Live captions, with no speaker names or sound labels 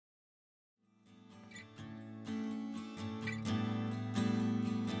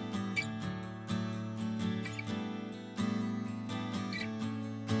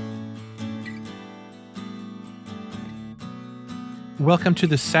Welcome to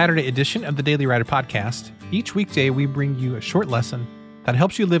the Saturday edition of the Daily Writer Podcast. Each weekday, we bring you a short lesson that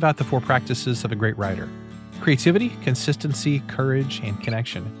helps you live out the 4 practices of a great writer: creativity, consistency, courage, and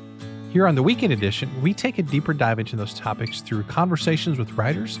connection. Here on the weekend edition, we take a deeper dive into those topics through conversations with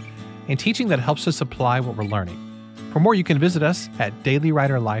writers and teaching that helps us apply what we're learning. For more, you can visit us at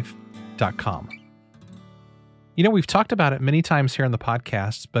dailywriterlife.com. You know, we've talked about it many times here on the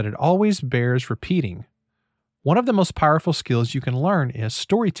podcast, but it always bears repeating. One of the most powerful skills you can learn is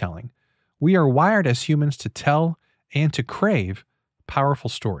storytelling. We are wired as humans to tell and to crave powerful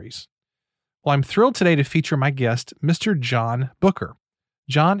stories. Well, I'm thrilled today to feature my guest, Mr. John Bucher.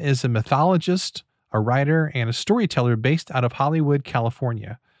 John is a mythologist, a writer, and a storyteller based out of Hollywood,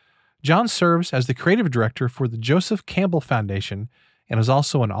 California. John serves as the creative director for the Joseph Campbell Foundation and is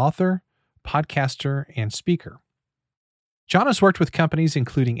also an author, podcaster, and speaker. John has worked with companies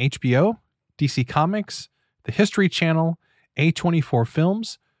including HBO, DC Comics, the History Channel, A24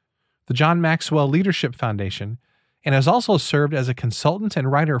 Films, the John Maxwell Leadership Foundation, and has also served as a consultant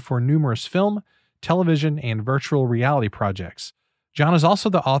and writer for numerous film, television, and virtual reality projects. John is also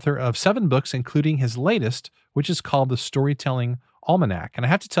the author of 7 books, including his latest, which is called The Storytelling Almanac. And I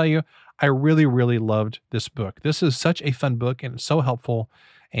have to tell you, I really loved this book. This is such a fun book and so helpful.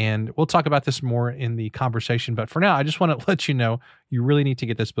 And we'll talk about this more in the conversation. But for now, I just want to let you know you really need to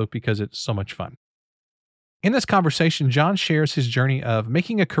get this book because it's so much fun. In this conversation, John shares his journey of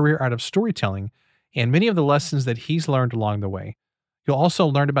making a career out of storytelling and many of the lessons that he's learned along the way. You'll also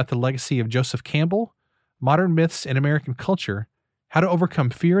learn about the legacy of Joseph Campbell, modern myths in American culture, how to overcome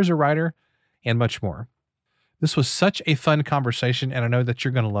fear as a writer, and much more. This was such a fun conversation, and I know that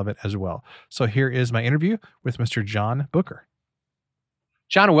you're going to love it as well. So here is my interview with Mr. John Bucher.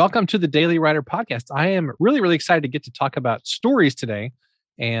 John, welcome to the Daily Writer Podcast. I am really excited to get to talk about stories today,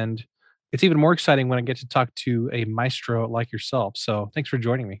 and it's even more exciting when I get to talk to a maestro like yourself. So thanks for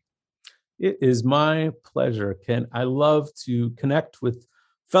joining me. It is my pleasure, Ken. I love to connect with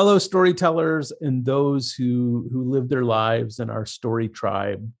fellow storytellers and those who live their lives in our story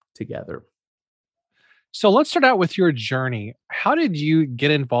tribe together. So let's start out with your journey. How did you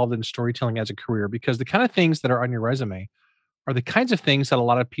get involved in storytelling as a career? Because the kind of things that are on your resume are the kinds of things that a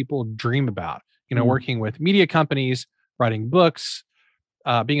lot of people dream about, working with media companies, writing books,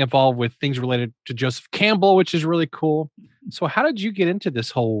 being involved with things related to Joseph Campbell, which is really cool. So how did you get into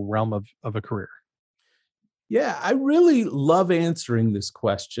this whole realm of a career? Yeah, I really love answering this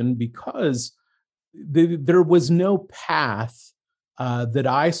question because there was no path that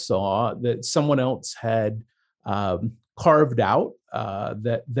I saw that someone else had carved out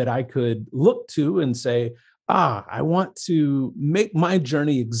that I could look to and say, I want to make my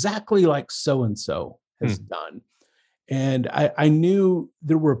journey exactly like so-and-so has done. And I knew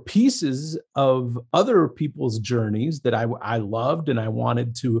there were pieces of other people's journeys that I loved and I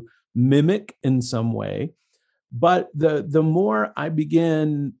wanted to mimic in some way. But the more I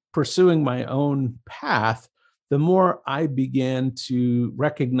began pursuing my own path, the more I began to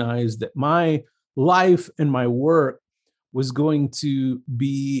recognize that my life and my work was going to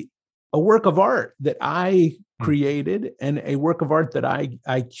be a work of art that I created and a work of art that I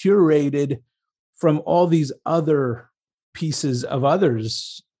curated from all these other pieces of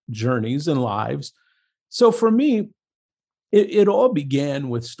others' journeys and lives. So for me, it all began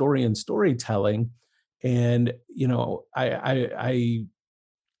with story and storytelling. And,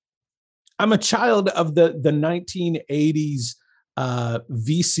 I'm a child of the 1980s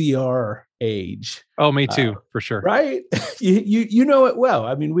VCR age. Oh, me too, for sure. Right? you know it well.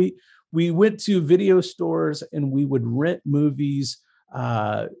 I mean, we went to video stores and we would rent movies,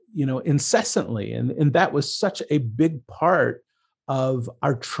 incessantly. And that was such a big part of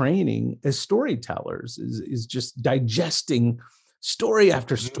our training as storytellers is just digesting story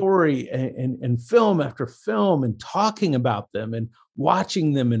after story and film after film and talking about them and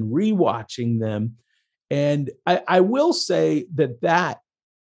watching them and rewatching them. And I will say that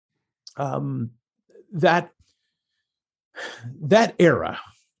era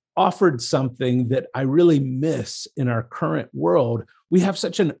offered something that I really miss in our current world. We have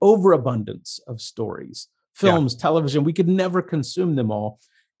such an overabundance of stories, films, television. We could never consume them all.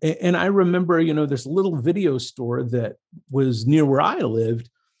 And I remember, this little video store that was near where I lived.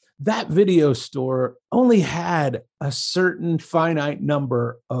 That video store only had a certain finite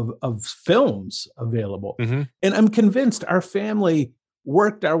number of films available. And I'm convinced our family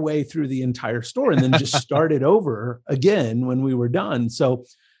worked our way through the entire store and then just started over again when we were done. So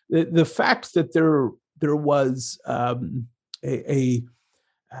the fact that there was a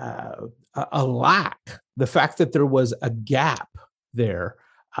lack, the fact that there was a gap there,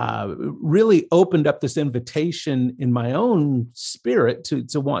 really opened up this invitation in my own spirit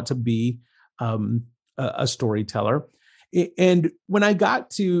to want to be a storyteller. And when I got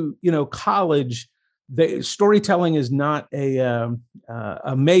to college, the storytelling is not a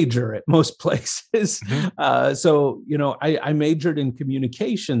major at most places. So I majored in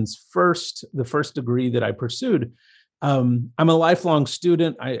communications first, the first degree that I pursued. I'm a lifelong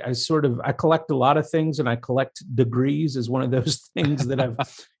student. I collect a lot of things, and I collect degrees is one of those things that I've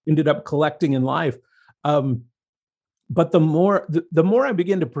ended up collecting in life. But the more I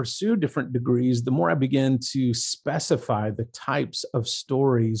began to pursue different degrees, the more I began to specify the types of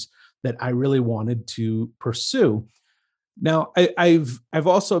stories that I really wanted to pursue. Now, I've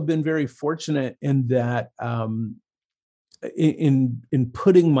also been very fortunate in that in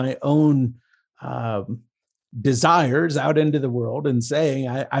putting my own desires out into the world and saying,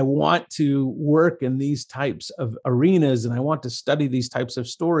 I want to work in these types of arenas and I want to study these types of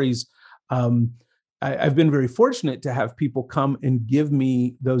stories. I've been very fortunate to have people come and give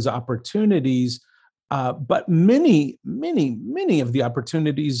me those opportunities. But many of the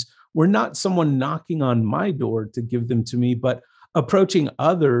opportunities were not someone knocking on my door to give them to me, but approaching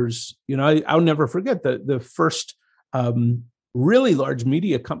others. I'll never forget the first really large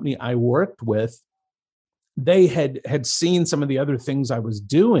media company I worked with. They had seen some of the other things I was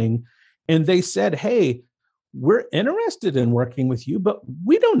doing, and they said, "Hey, we're interested in working with you, but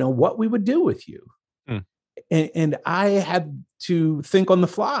we don't know what we would do with you." Mm. And I had to think on the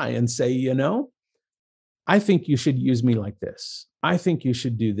fly and say, I think you should use me like this. I think you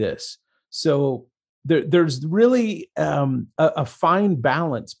should do this. So there's really a fine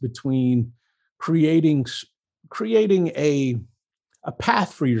balance between creating a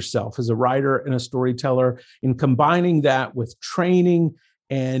path for yourself as a writer and a storyteller, and combining that with training.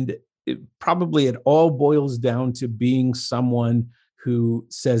 And it all boils down to being someone who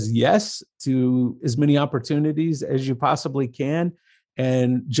says yes to as many opportunities as you possibly can.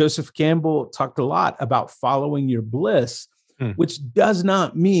 And Joseph Campbell talked a lot about following your bliss, which does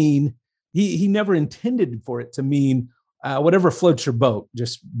not mean, he never intended for it to mean whatever floats your boat,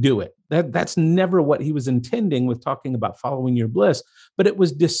 just do it. That's never what he was intending with talking about following your bliss, but it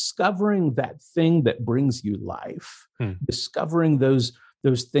was discovering that thing that brings you life, discovering those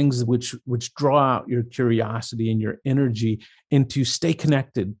things which draw out your curiosity and your energy, and to stay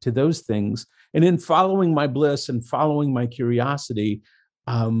connected to those things. And in following my bliss and following my curiosity,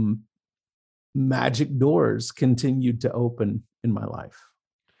 magic doors continued to open in my life.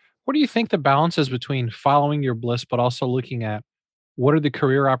 What do you think the balance is between following your bliss, but also looking at what are the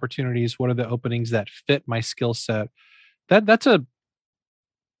career opportunities? What are the openings that fit my skill set? That's a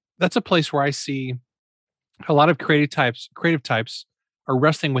place where I see a lot of creative types are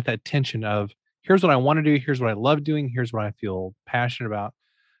wrestling with that tension of, here's what I want to do, here's what I love doing, here's what I feel passionate about.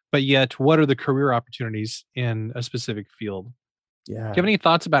 But yet, what are the career opportunities in a specific field? Do you have any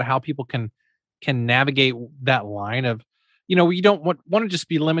thoughts about how people can navigate that line of, you don't want to just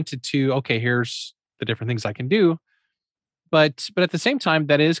be limited to, okay, here's the different things I can do, but at the same time,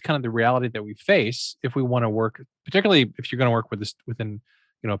 that is kind of the reality that we face if we want to work, particularly if you're going to work with this within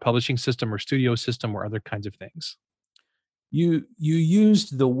a publishing system or studio system or other kinds of things. You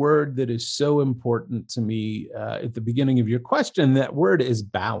used the word that is so important to me at the beginning of your question. That word is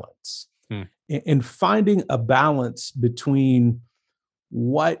balance. And finding a balance between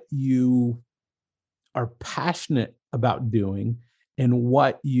what you are passionate about doing and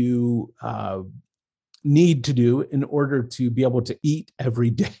what you need to do in order to be able to eat every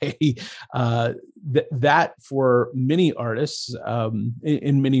day. That for many artists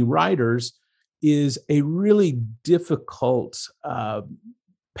and many writers is a really difficult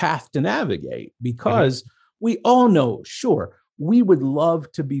path to navigate, because we all know, sure, we would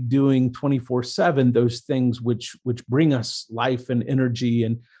love to be doing 24/7 those things which bring us life and energy,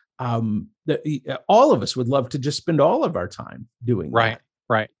 and all of us would love to just spend all of our time doing that.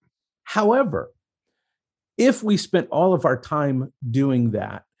 Right. However, if we spent all of our time doing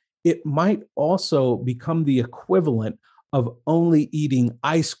that, it might also become the equivalent of only eating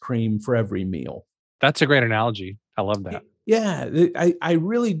ice cream for every meal. That's a great analogy. I love that. Yeah, I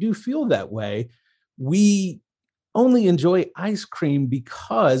really do feel that way. We only enjoy ice cream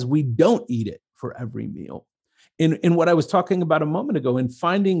because we don't eat it for every meal. In what I was talking about a moment ago, in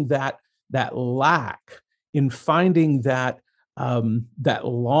finding that lack, in finding that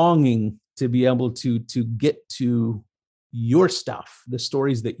longing to be able to get to your stuff, the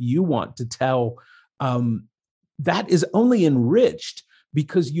stories that you want to tell, that is only enriched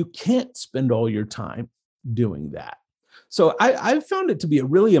because you can't spend all your time doing that. So I found it to be a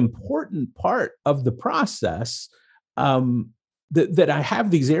really important part of the process, that I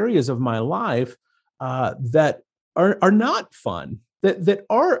have these areas of my life that are not fun, that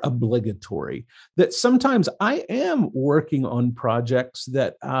are obligatory, that sometimes I am working on projects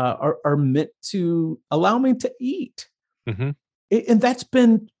that are meant to allow me to eat. Hmm. And that's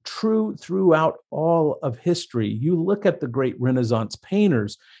been true throughout all of history. You look at the great Renaissance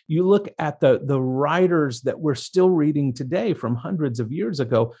painters, you look at the writers that we're still reading today from hundreds of years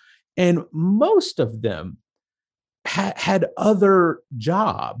ago, and most of them had other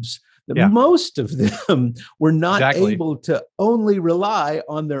jobs. Yeah, Most of them were not exactly. able to only rely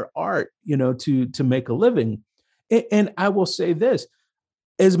on their art, to make a living. And I will say this,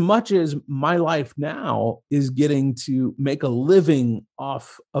 as much as my life now is getting to make a living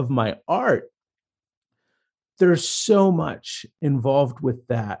off of my art, there's so much involved with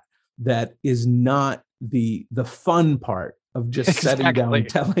that is not the fun part of just setting down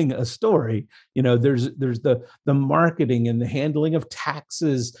Exactly. telling a story. There's the marketing and the handling of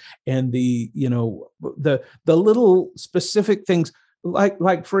taxes and the little specific things,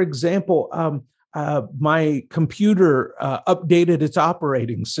 like for example, my computer updated its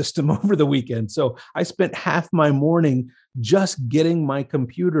operating system over the weekend. So I spent half my morning just getting my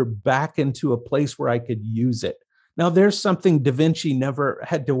computer back into a place where I could use it. Now, there's something Da Vinci never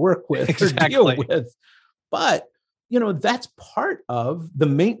had to work with or deal Exactly. with, but that's part of the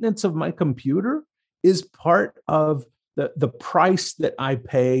maintenance of my computer, is part of the price that I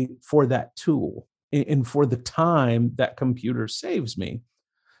pay for that tool and for the time that computer saves me.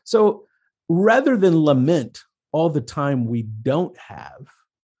 So rather than lament all the time we don't have,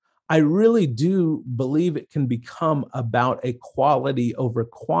 I really do believe it can become about a quality over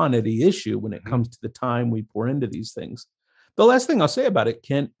quantity issue when it Mhm. comes to the time we pour into these things. The last thing I'll say about it,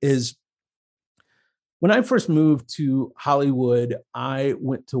 Kent, is when I first moved to Hollywood, I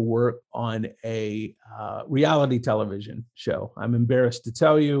went to work on a reality television show. I'm embarrassed to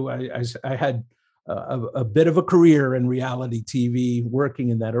tell you, I had a bit of a career in reality TV working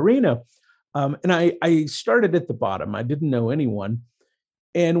in that arena. And I started at the bottom. I didn't know anyone.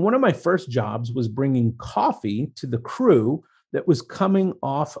 And one of my first jobs was bringing coffee to the crew that was coming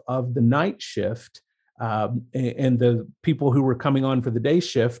off of the night shift. And the people who were coming on for the day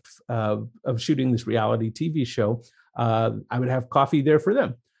shift of shooting this reality TV show, I would have coffee there for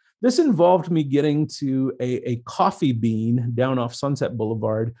them. This involved me getting to a coffee bean down off Sunset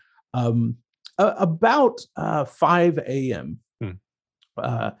Boulevard about 5 a.m. Hmm.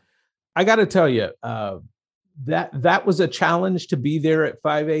 Uh, I got to tell you, that was a challenge to be there at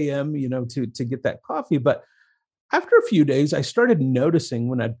 5 a.m. To get that coffee. But after a few days, I started noticing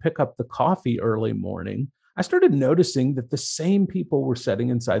when I'd pick up the coffee early morning, I started noticing that the same people were sitting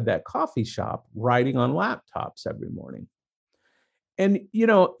inside that coffee shop writing on laptops every morning. And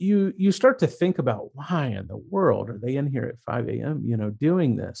you start to think about, why in the world are they in here at 5 a.m.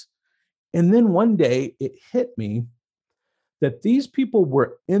 doing this? And then one day it hit me that these people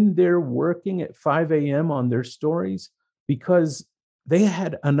were in there working at 5 a.m. on their stories because they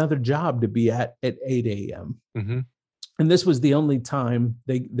had another job to be at 8 a.m. Hmm. And this was the only time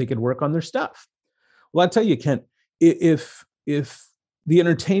they could work on their stuff. Well, I'll tell you, Kent, if the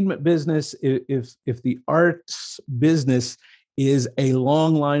entertainment business, if the arts business is a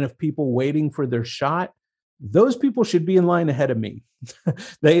long line of people waiting for their shot, those people should be in line ahead of me.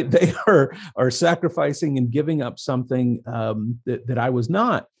 They are sacrificing and giving up something that I was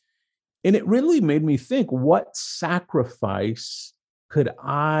not. And it really made me think, what sacrifice could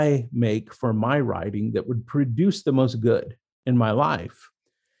I make for my writing that would produce the most good in my life?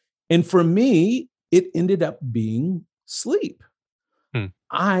 And for me, it ended up being sleep. Hmm.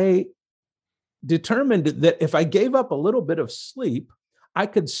 I determined that if I gave up a little bit of sleep, I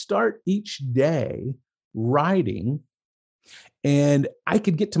could start each day writing and I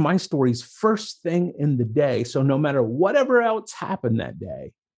could get to my stories first thing in the day. So no matter whatever else happened that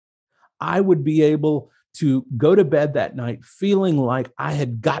day, I would be able to go to bed that night feeling like I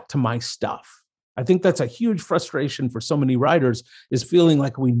had got to my stuff. I think that's a huge frustration for so many writers, is feeling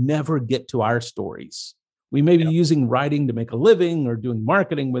like we never get to our stories. We may be Yeah. using writing to make a living or doing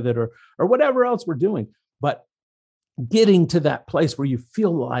marketing with it or whatever else we're doing, but getting to that place where you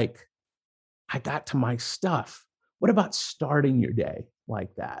feel like I got to my stuff. What about starting your day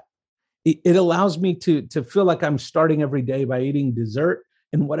like that? It allows me to feel like I'm starting every day by eating dessert,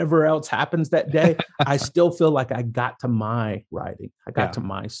 and whatever else happens that day, I still feel like I got to my writing. I got Yeah. to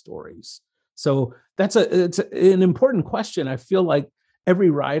my stories. So it's an important question. I feel like every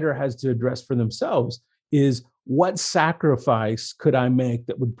writer has to address for themselves, is what sacrifice could I make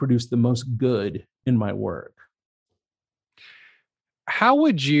that would produce the most good in my work? How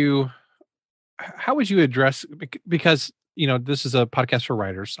would you how would you address, because this is a podcast for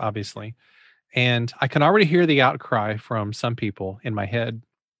writers, obviously. And I can already hear the outcry from some people in my head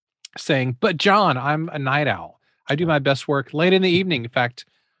saying, but John, I'm a night owl. I do my best work late in the evening. In fact,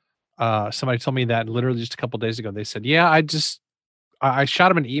 somebody told me that literally just a couple days ago. They said, yeah, I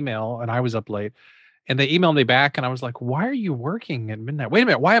shot him an email and I was up late. And they emailed me back and I was like, why are you working at midnight? Wait a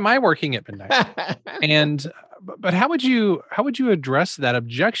minute, why am I working at midnight? And but how would you address that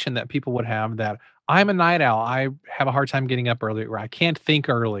objection that people would have that I'm a night owl, I have a hard time getting up early, or I can't think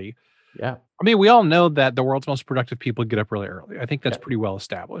early? Yeah. I mean, we all know that the world's most productive people get up really early. I think that's Yeah. pretty well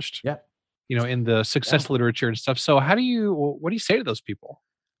established, Yeah. in the Yeah. success literature and stuff. So what do you say to those people?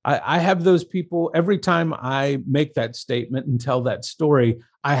 I have those people every time I make that statement and tell that story.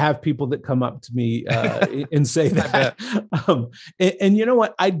 I have people that come up to me and say that. And you know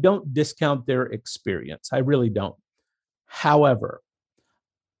what? I don't discount their experience. I really don't. However,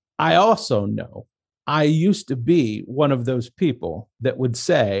 I also know I used to be one of those people that would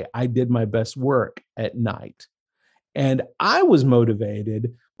say I did my best work at night. And I was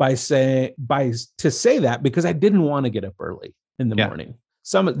motivated to say that because I didn't want to get up early in the Yeah. morning.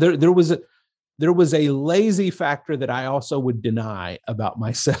 There was a lazy factor that I also would deny about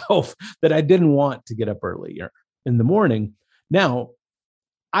myself that I didn't want to get up earlier in the morning. Now,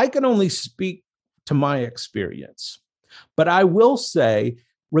 I can only speak to my experience, but I will say,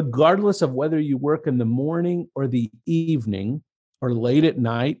 regardless of whether you work in the morning or the evening or late at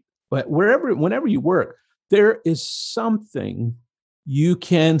night, but whenever you work, there is something you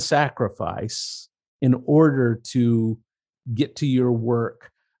can sacrifice in order to get to your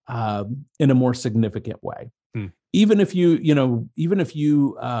work in a more significant way. Hmm. Even if you,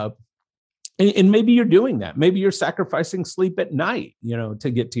 and maybe you're doing that. Maybe you're sacrificing sleep at night, to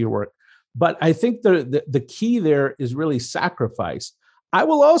get to your work. But I think the key there is really sacrifice. I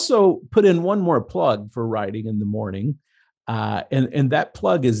will also put in one more plug for writing in the morning, and that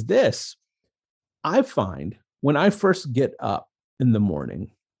plug is this. I find when I first get up in the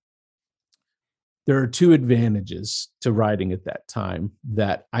morning, there are two advantages to writing at that time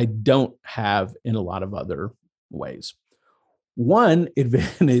that I don't have in a lot of other ways. One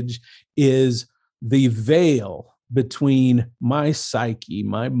advantage is the veil between my psyche,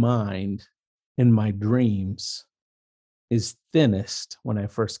 my mind, and my dreams is thinnest when I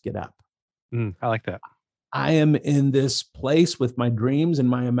first get up. I like that. I am in this place with my dreams and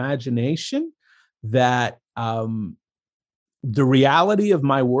my imagination that the reality of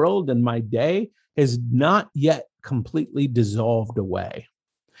my world and my day has not yet completely dissolved away.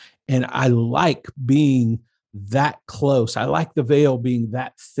 And I like being that close. I like the veil being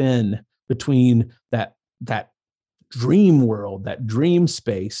that thin between that dream world, that dream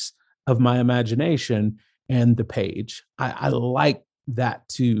space of my imagination and the page. I like that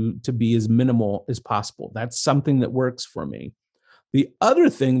to be as minimal as possible. That's something that works for me. The other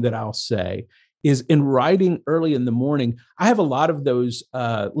thing that I'll say is in writing early in the morning, I have a lot of those,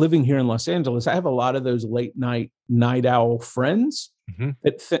 living here in Los Angeles, I have a lot of those late night owl friends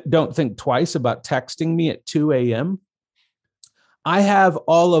that don't think twice about texting me at 2 a.m. I have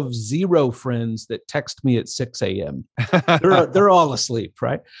all of 0 friends that text me at 6 a.m. They're all asleep,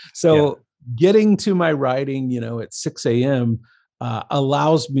 right? So getting to my writing, at 6 a.m.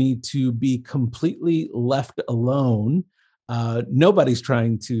 Allows me to be completely left alone. Nobody's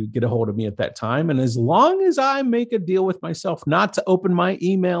trying to get a hold of me at that time. And as long as I make a deal with myself not to open my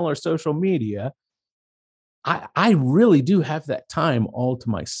email or social media, I really do have that time all to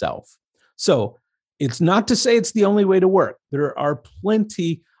myself. So it's not to say it's the only way to work. There are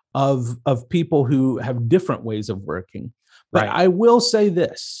plenty of people who have different ways of working. But I will say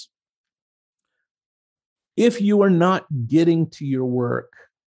this. If you are not getting to your work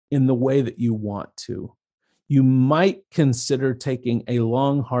in the way that you want to, you might consider taking a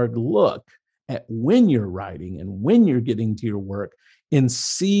long, hard look at when you're writing and when you're getting to your work and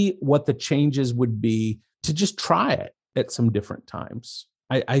see what the changes would be to just try it at some different times.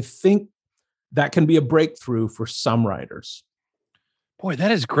 I think that can be a breakthrough for some writers. Boy,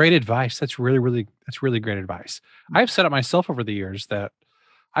 that is great advice. That's really great advice. I've set up myself over the years that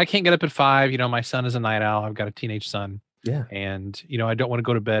I can't get up at 5. My son is a night owl. I've got a teenage son. Yeah. And, I don't want to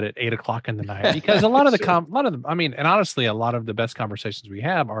go to bed at 8:00 in the night because a lot of and honestly, a lot of the best conversations we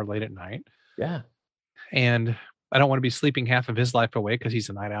have are late at night. Yeah. And I don't want to be sleeping half of his life away because he's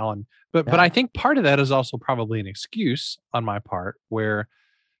a night owl. But I think part of that is also probably an excuse on my part where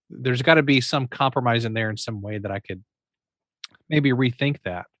there's got to be some compromise in there in some way that I could maybe rethink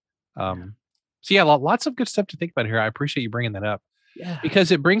that. So yeah, lots of good stuff to think about here. I appreciate you bringing that up. Yeah.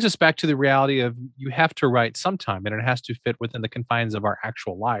 Because it brings us back to the reality of you have to write sometime and it has to fit within the confines of our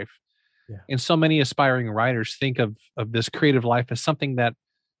actual life. Yeah. And so many aspiring writers think of this creative life as something that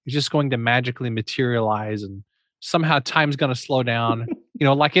is just going to magically materialize, and somehow time's going to slow down.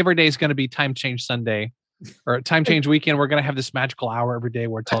 Like every day is going to be time change Sunday or time change weekend. We're going to have this magical hour every day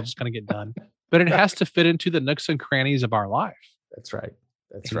where it's all just going to get done. But it has to fit into the nooks and crannies of our life. That's right.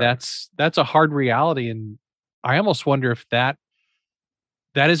 That's And right. that's a hard reality. And I almost wonder if that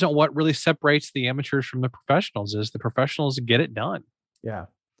isn't what really separates the amateurs from the professionals, is the professionals get it done. Yeah.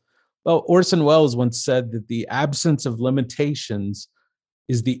 Well, Orson Welles once said that the absence of limitations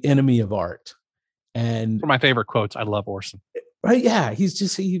is the enemy of art. And One of my favorite quotes. I love Orson. right, yeah, he's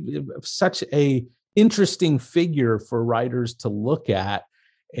such a interesting figure for writers to look at.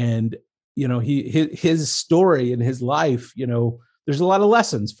 And his story and his life, there's a lot of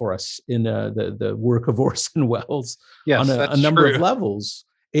lessons for us in the work of Orson Welles on Yes, a that's number true. of levels.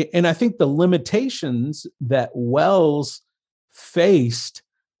 And I think the limitations that Welles faced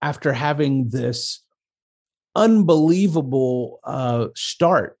after having this unbelievable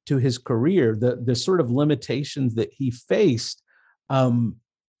start to his career, the sort of limitations that he faced,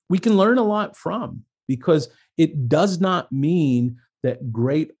 we can learn a lot from, because it does not mean that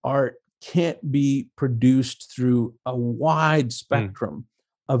great art can't be produced through a wide spectrum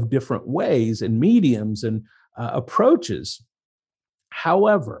of different ways and mediums and approaches.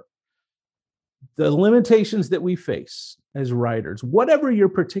 However, the limitations that we face as writers, whatever your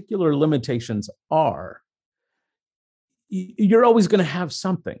particular limitations are, you're always going to have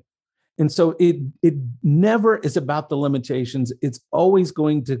something. And so it never is about the limitations. It's always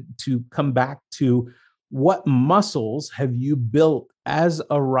going to come back to what muscles have you built as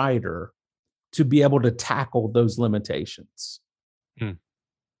a writer to be able to tackle those limitations. Hmm.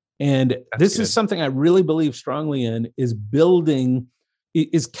 And That's this good. is something I really believe strongly in, is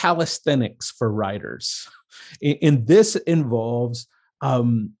calisthenics for writers. And this involves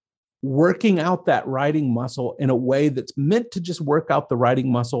working out that writing muscle in a way that's meant to just work out the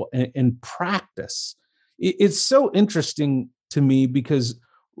writing muscle and practice. It's so interesting to me, because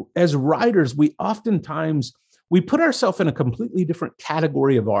as writers, we oftentimes we put ourselves in a completely different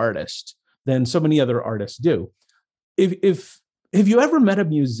category of artist than so many other artists do. If have you ever met a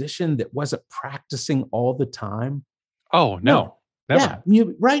musician that wasn't practicing all the time? Oh, No. no. Never. Yeah,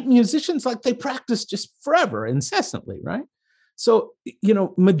 right. Musicians, like, they practice just forever, incessantly, right? So,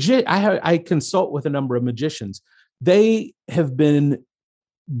 I consult with a number of magicians. They have been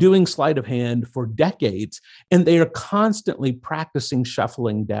doing sleight of hand for decades, and they are constantly practicing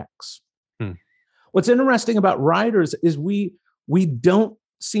shuffling decks. Hmm. What's interesting about writers is we don't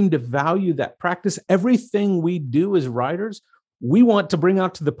seem to value that practice. Everything we do as writers, we want to bring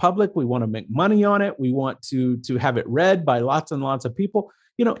out to the public. We want to make money on it. We want to have it read by lots and lots of people.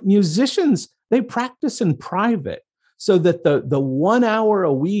 Musicians, they practice in private, so that the 1 hour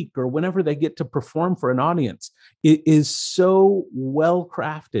a week or whenever they get to perform for an audience, it is so well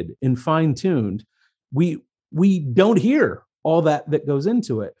crafted and fine tuned. We don't hear all that goes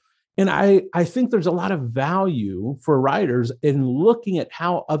into it. And I think there's a lot of value for writers in looking at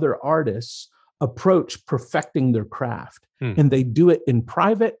how other artists approach perfecting their craft. And they do it in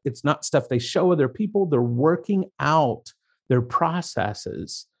private. It's not stuff they show other people. They're working out their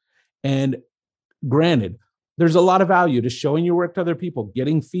processes. And granted, there's a lot of value to showing your work to other people,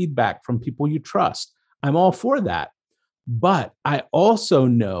 getting feedback from people you trust. I'm all for that. But I also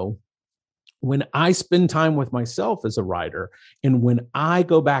know, when I spend time with myself as a writer, and when I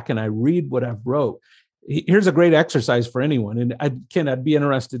go back and I read what I've wrote, here's a great exercise for anyone. And I'd be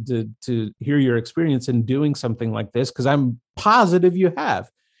interested to hear your experience in doing something like this, because I'm positive you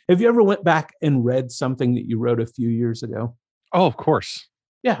have. Have you ever went back and read something that you wrote a few years ago? Oh, of course.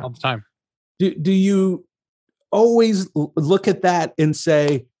 Yeah. All the time. Do you always look at that and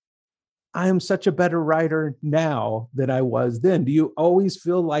say, I am such a better writer now than I was then? Do you always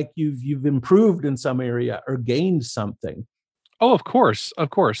feel like you've improved in some area or gained something? Oh, of course.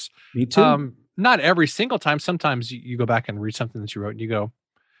 Of course. Me too. Not every single time. Sometimes you go back and read something that you wrote and you go,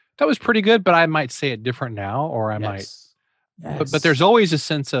 that was pretty good, but I might say it different now, or I might, Yes. but there's always a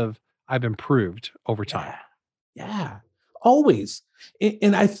sense of I've improved over time. Yeah, always.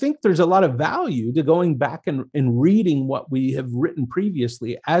 And I think there's a lot of value to going back and reading what we have written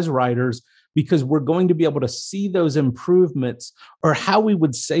previously as writers, because we're going to be able to see those improvements, or how we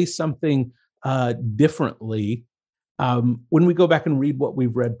would say something differently when we go back and read what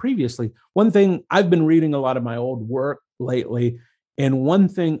we've read previously. One thing, I've been reading a lot of my old work lately, and one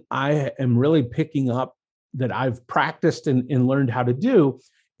thing I am really picking up that I've practiced and learned how to do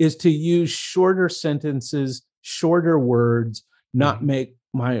is to use shorter sentences, shorter words, not make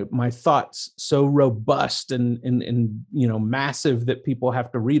my thoughts so robust and massive that people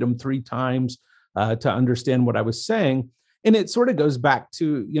have to read them 3 times to understand what I was saying. And it sort of goes back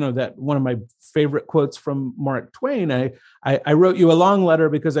to that one of my favorite quotes from Mark Twain. I wrote you a long letter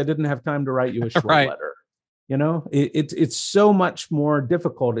because I didn't have time to write you a short Right. letter. It's so much more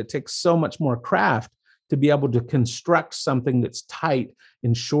difficult. It takes so much more craft to be able to construct something that's tight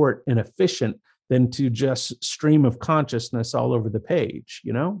and short and efficient than to just stream of consciousness all over the page.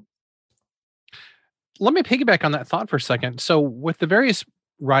 Let me piggyback on that thought for a second. So, with the various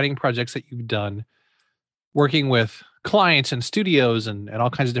writing projects that you've done, working with clients and studios and all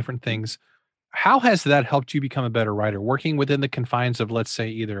kinds of different things, how has that helped you become a better writer? Working within the confines of, let's say,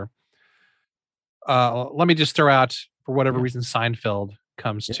 either, let me just throw out, for whatever Yeah. reason, Seinfeld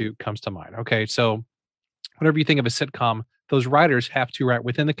Yeah. comes to mind. Okay, so whenever you think of a sitcom, those writers have to write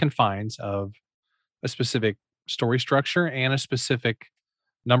within the confines of a specific story structure and a specific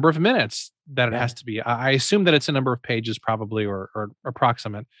number of minutes that it Yeah. has to be. I assume that it's a number of pages, probably, or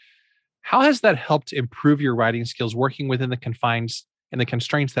approximate. How has that helped improve your writing skills working within the confines and the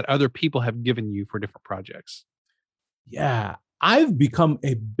constraints that other people have given you for different projects? Yeah. I've become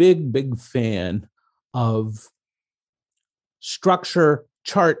a big, big fan of structure,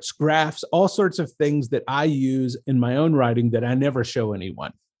 charts, graphs, all sorts of things that I use in my own writing that I never show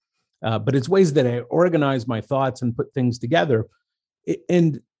anyone. But it's ways that I organize my thoughts and put things together.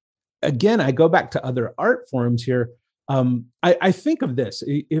 And again, I go back to other art forms here. I think of this: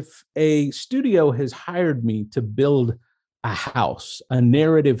 if a studio has hired me to build a house, a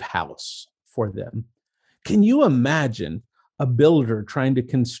narrative house for them, can you imagine a builder trying to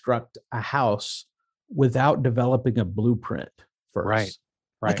construct a house without developing a blueprint Right. first?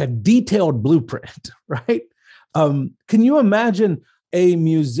 Like Right. a detailed blueprint, right? Can you imagine a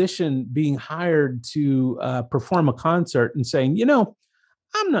musician being hired to perform a concert and saying,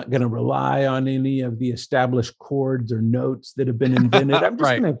 I'm not going to rely on any of the established chords or notes that have been invented. I'm just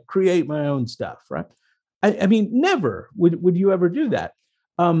Right. going to create my own stuff, right? I mean, never would you ever do that.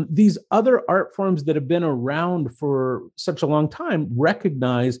 These other art forms that have been around for such a long time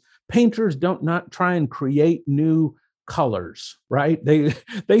recognize painters don't not try and create new colors, right?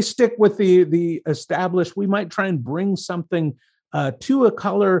 They stick with the established. We might try and bring something to a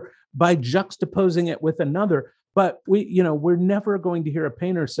color by juxtaposing it with another, but we're never going to hear a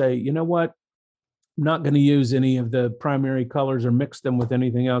painter say, you know what, I'm not going to use any of the primary colors or mix them with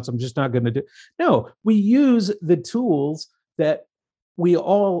anything else. I'm just not going to do. No, we use the tools that we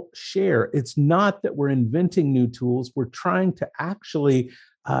all share. It's not that we're inventing new tools. We're trying to actually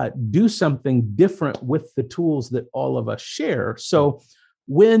do something different with the tools that all of us share. So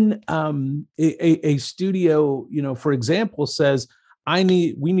when a studio, for example, says,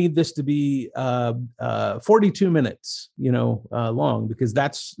 we need this to be 42 minutes, long, because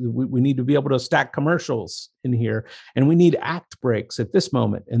we need to be able to stack commercials in here, and we need act breaks at this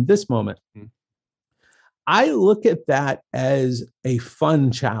moment and this moment. Mhm. I look at that as a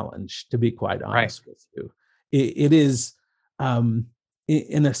fun challenge, to be quite Right. honest with you. It is,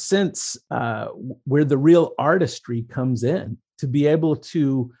 in a sense, where the real artistry comes in, to be able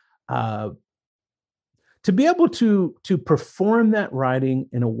to perform that writing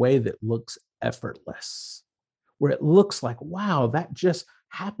in a way that looks effortless, where it looks like, wow, that just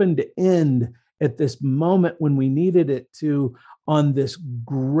happened to end at this moment when we needed it to, on this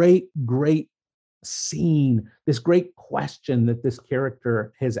great, great scene, this great question that this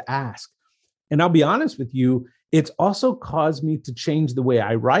character has asked. And I'll be honest with you, it's also caused me to change the way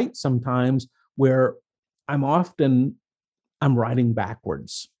I write sometimes, where I'm writing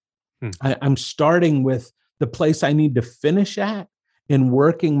backwards. Hmm. I'm starting with the place I need to finish at and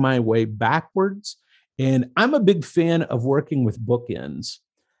working my way backwards. And I'm a big fan of working with bookends.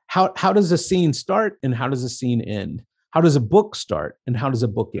 How does a scene start and how does a scene end? How does a book start and how does a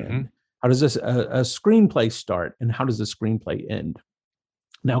book end? How does a screenplay start and how does a screenplay end?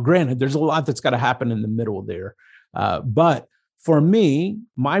 Now, granted, there's a lot that's got to happen in the middle there. But for me,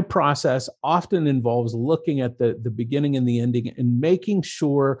 my process often involves looking at the beginning and the ending and making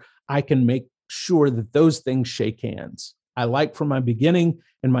sure I can make sure that those things shake hands. I like for my beginning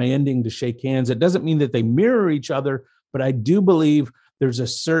and my ending to shake hands. It doesn't mean that they mirror each other, but I do believe there's a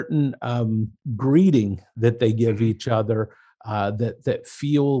certain greeting that they give each other that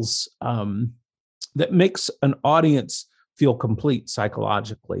feels that makes an audience feel complete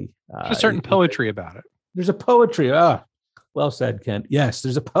psychologically. There's a certain poetry about it. There's a poetry. Well said, Kent. Yes,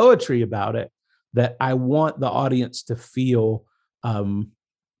 there's a poetry about it that I want the audience to feel. And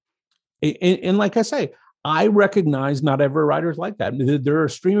like I say, I recognize not every writer's like that. There are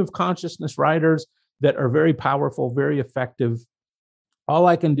stream of consciousness writers that are very powerful, very effective. All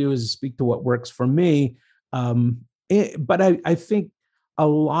I can do is speak to what works for me. But I think a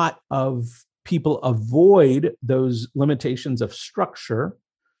lot of people avoid those limitations of structure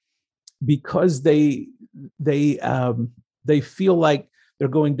because they feel like they're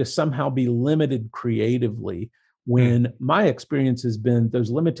going to somehow be limited creatively. Hmm. When my experience has been those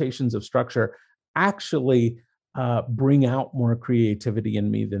limitations of structure actually bring out more creativity in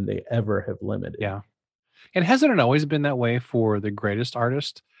me than they ever have limited. Yeah. And hasn't it always been that way for the greatest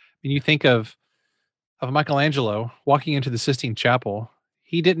artist? I mean, you think of Michelangelo walking into the Sistine Chapel.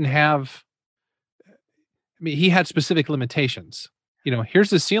 He didn't have I mean, he had specific limitations. You know, here's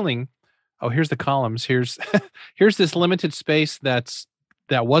the ceiling. Oh, here's the columns. Here's here's this limited space that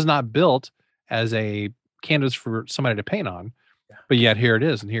was not built as a canvas for somebody to paint on, Yeah, but yet here it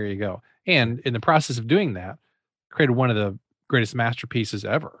is, and here you go. yeah, And in the process of doing that, created one of the greatest masterpieces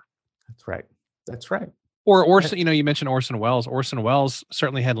ever. that's right. That's right. Or Eh, Orson, you know, you mentioned Orson Welles. Orson Welles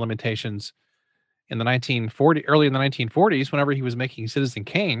certainly had limitations in the 1940 early in the 1940s whenever he was making Citizen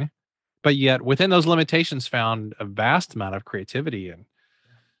Kane, but yet within those limitations found a vast amount of creativity and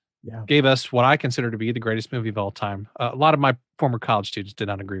Yeah, gave us what I consider to be the greatest movie of all time. A lot of my former college students did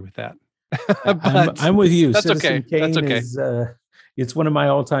not agree with that, I'm but I'm with you. that's okay. Citizen That's Kane okay. is it's one of my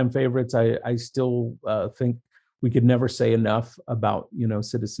all-time favorites. I still think we could never say enough about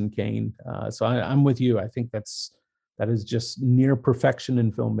Citizen Kane. I'm with you. I think that is just near perfection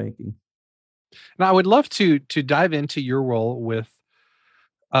in filmmaking. Now I would love to dive into your role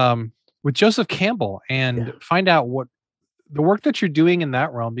um, with Joseph Campbell and Yeah, find out what the work that you're doing in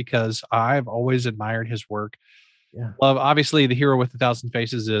that realm because I've always admired his work. yeah, Love, obviously, The Hero with a Thousand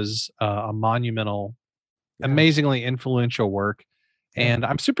Faces is a monumental, yeah, amazingly influential work, yeah, and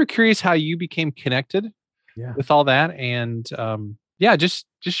I'm super curious how you became connected yeah. with all that. And yeah, just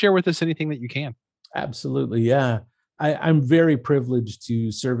share with us anything that you can. Absolutely. Yeah. I'm very privileged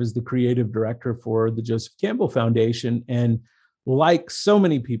to serve as the creative director for the Joseph Campbell Foundation. And like so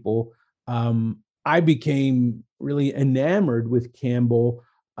many people, I became really enamored with Campbell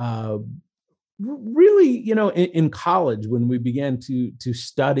really, in college when we began to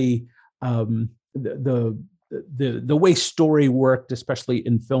study the way story worked, especially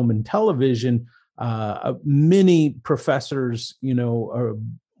in film and television. Many professors,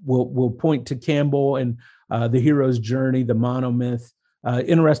 will point to Campbell and the hero's journey, the monomyth.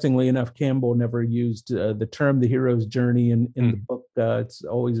 Interestingly enough, Campbell never used the term the hero's journey in the Mm. book. It's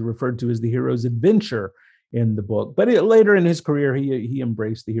always referred to as the hero's adventure in the book. But later in his career, he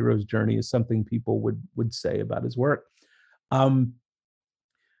embraced the hero's journey as something people would say about his work. Um,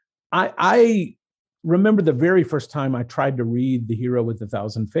 I remember the very first time I tried to read The Hero with a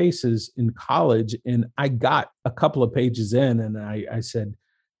Thousand Faces in college, and I got a couple of pages in, and I said,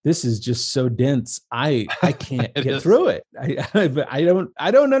 "This is just so dense. I can't It get is. through it.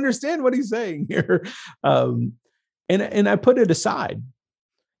 I don't understand what he's saying here." Um, and I put it aside,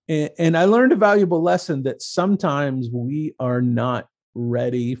 and I learned a valuable lesson that sometimes we are not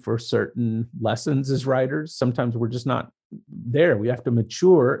ready for certain lessons as writers. Sometimes we're just not there. We have to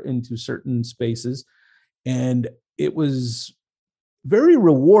mature into certain spaces. And it was very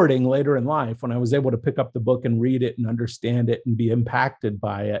rewarding later in life when I was able to pick up the book and read it and understand it and be impacted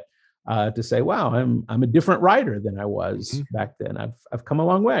by it. To say, "Wow, I'm a different writer than I was Mhm. back then. I've come a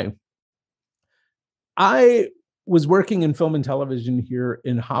long way." I was working in film and television here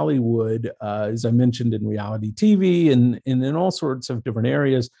in Hollywood, as I mentioned, in reality TV and in all sorts of different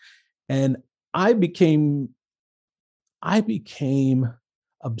areas. And I became I became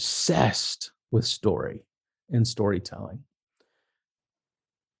obsessed with story and storytelling.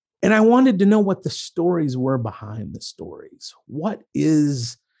 And I wanted to know what the stories were behind the stories. What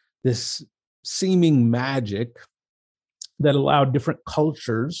is this seeming magic that allowed different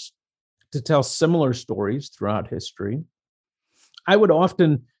cultures to tell similar stories throughout history? I would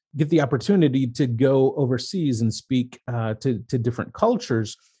often get the opportunity to go overseas and speak to different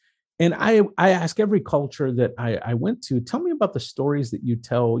cultures. And I ask every culture that I went to, tell me about the stories that you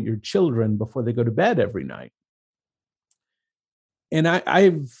tell your children before they go to bed every night. And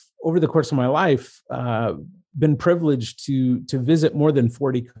I've, over the course of my life, been privileged to visit more than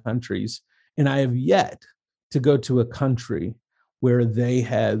 40 countries. And I have yet to go to a country where they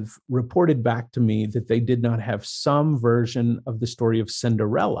have reported back to me that they did not have some version of the story of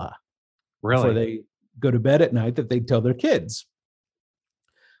Cinderella before Really? they go to bed at night that they tell their kids.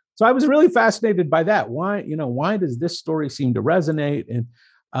 So I was really fascinated by that. Why does this story seem to resonate?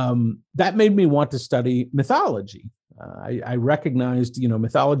 And that made me want to study mythology. I recognized,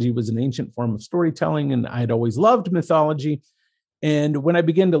 mythology was an ancient form of storytelling, and I had always loved mythology. And when I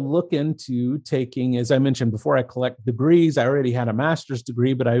began to look into taking, as I mentioned before, I collect degrees. I already had a master's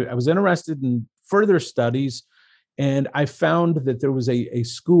degree, but I was interested in further studies. And I found that there was a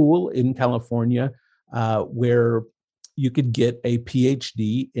school in California where you could get a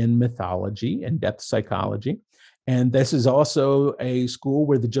PhD in mythology and depth psychology. And this is also a school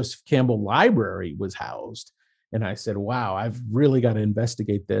where the Joseph Campbell Library was housed. And I said, wow, I've really got to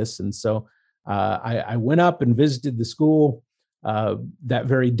investigate this. And so I went up and visited the school. That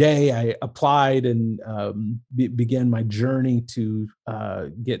very day, I applied and began my journey to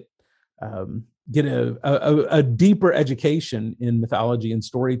get a deeper education in mythology and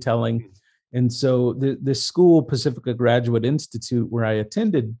storytelling. And so the school, Pacifica Graduate Institute, where I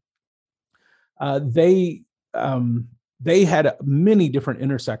attended, uh, they they had many different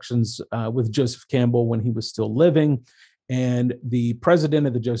intersections with Joseph Campbell when he was still living. And the president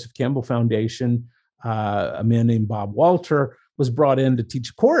of the Joseph Campbell Foundation, a man named Bob Walter, was brought in to teach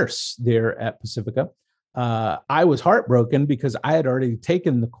a course there at Pacifica. I was heartbroken because I had already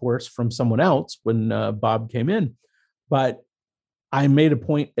taken the course from someone else when Bob came in. But I made a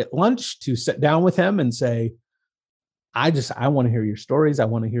point at lunch to sit down with him and say, I want to hear your stories. I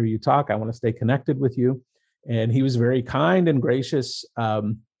want to hear you talk. I want to stay connected with you. And he was very kind and gracious.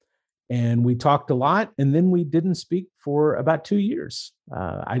 And we talked a lot. And then we didn't speak for about 2 years.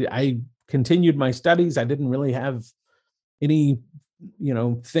 I continued my studies. I didn't really have any,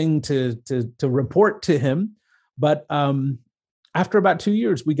 thing to report to him. But after about 2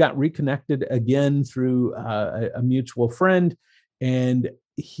 years, we got reconnected again through a mutual friend. And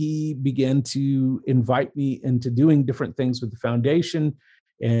he began to invite me into doing different things with the foundation.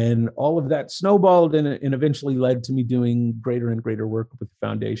 And all of that snowballed and eventually led to me doing greater and greater work with the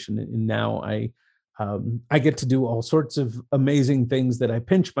foundation. And now I get to do all sorts of amazing things that I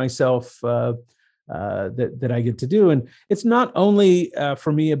pinch myself that I get to do. And it's not only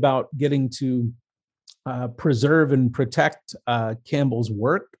for me about getting to preserve and protect Campbell's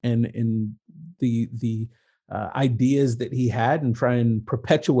work and the ideas that he had, and try and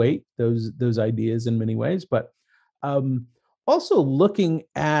perpetuate those ideas in many ways, but also looking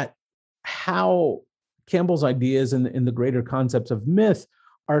at how Campbell's ideas and the greater concepts of myth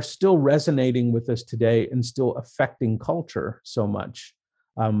are still resonating with us today and still affecting culture so much.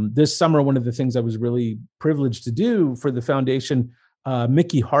 This summer, one of the things I was really privileged to do for the foundation,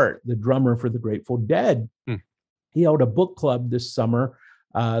 Mickey Hart, the drummer for the Grateful Dead, he held a book club this summer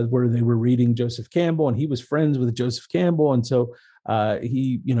where they were reading Joseph Campbell, and he was friends with Joseph Campbell. And so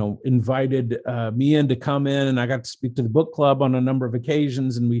he, invited me in to come in, and I got to speak to the book club on a number of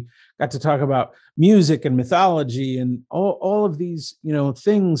occasions. And we got to talk about music and mythology and all of these,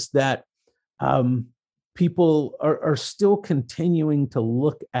 things that people are still continuing to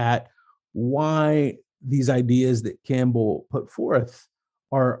look at, why these ideas that Campbell put forth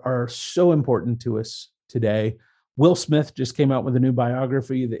are so important to us today. Will Smith just came out with a new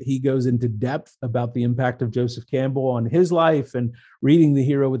biography that he goes into depth about the impact of Joseph Campbell on his life, and reading The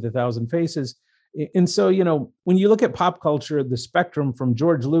Hero with a Thousand Faces. And so, when you look at pop culture, the spectrum from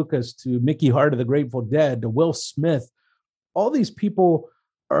George Lucas to Mickey Hart of the Grateful Dead to Will Smith, all these people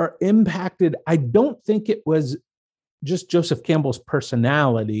are impacted. I don't think it was just Joseph Campbell's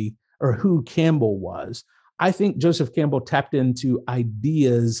personality or who Campbell was. I think Joseph Campbell tapped into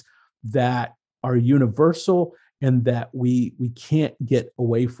ideas that are universal and that we can't get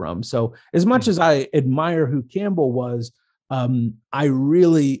away from. So as much as I admire who Campbell was, I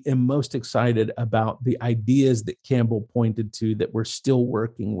really am most excited about the ideas that Campbell pointed to that we're still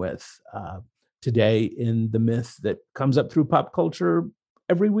working with today in the myth that comes up through pop culture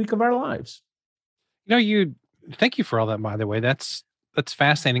every week of our lives. Thank you for all that, by the way. That's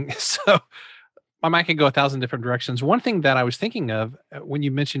fascinating. So my mind can go 1,000 different directions. One thing that I was thinking of when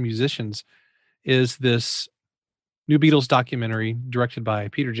you mentioned musicians is this new Beatles documentary directed by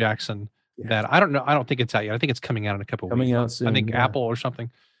Peter Jackson that I don't know. I don't think it's out yet. I think it's coming out in a couple of weeks. Coming out soon. I think Apple or something.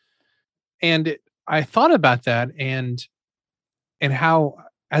 And I thought about that and how,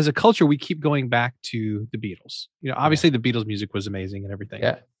 as a culture, we keep going back to the Beatles. Obviously the Beatles music was amazing and everything.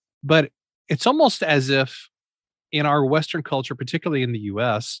 Yeah. But it's almost as if in our Western culture, particularly in the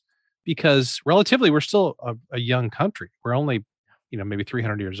US, because relatively we're still a young country. We're only, maybe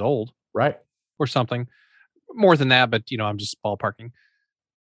 300 years old. Right. Or something. More than that, but I'm just ballparking.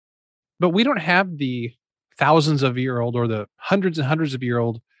 But we don't have the thousands of year old or the hundreds and hundreds of year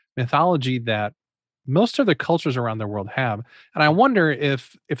old mythology that most other cultures around the world have. And I wonder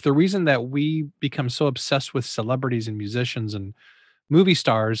if the reason that we become so obsessed with celebrities and musicians and movie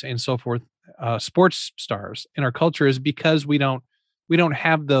stars and so forth, sports stars in our culture, is because we don't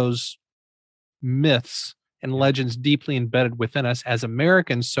have those myths and legends deeply embedded within us as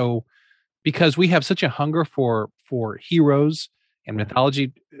Americans. So because we have such a hunger for heroes and mythology,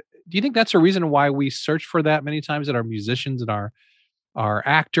 do you think that's a reason why we search for that many times in our musicians and our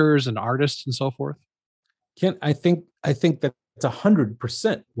actors and artists and so forth? I think that's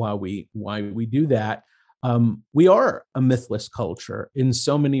 100% why we do that. We are a mythless culture in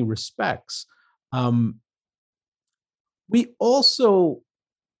so many respects. Um, we also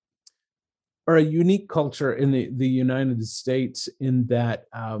are a unique culture in the United States in that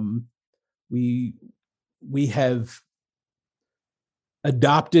we we have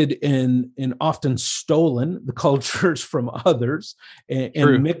adopted and often stolen the cultures from others and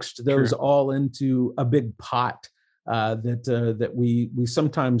True. mixed those True. all into a big pot that we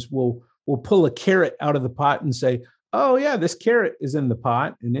sometimes will pull a carrot out of the pot and say, oh yeah, this carrot is in the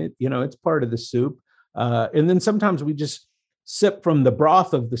pot and it's part of the soup, and then sometimes we just sip from the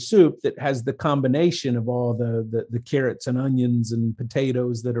broth of the soup that has the combination of all the carrots and onions and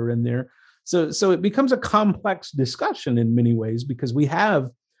potatoes that are in there. So it becomes a complex discussion in many ways because we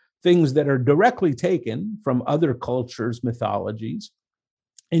have things that are directly taken from other cultures' mythologies.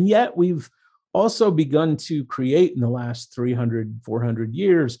 And yet we've also begun to create in the last 300, 400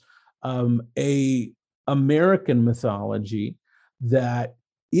 years a American mythology that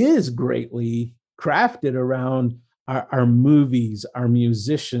is greatly crafted around our movies, our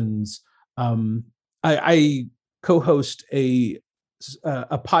musicians. I co-host a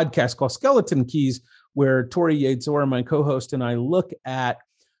podcast called Skeleton Keys, where Tori Yates Orr, my co-host, and I look at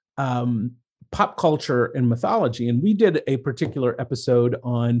pop culture and mythology. And we did a particular episode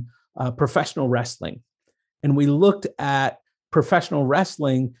on professional wrestling. And we looked at professional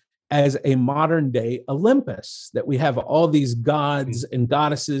wrestling as a modern day Olympus, that we have all these gods and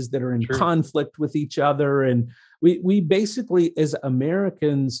goddesses that are in conflict with each other. And we basically, as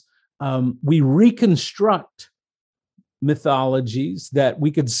Americans, we reconstruct mythologies that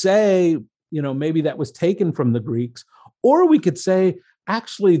we could say, maybe that was taken from the Greeks, or we could say,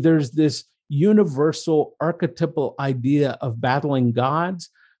 actually, there's this universal archetypal idea of battling gods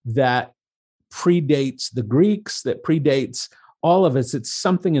that predates the Greeks, that predates all of us. It's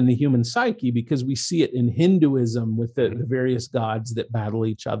something in the human psyche because we see it in Hinduism with the various gods that battle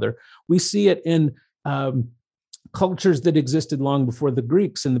each other. We see it in cultures that existed long before the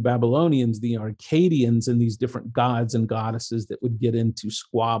Greeks and the Babylonians, the Akkadians, and these different gods and goddesses that would get into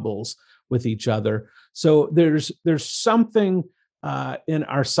squabbles with each other. So there's something in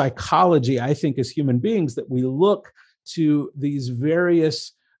our psychology, I think, as human beings, that we look to these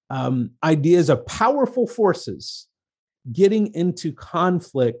various ideas of powerful forces getting into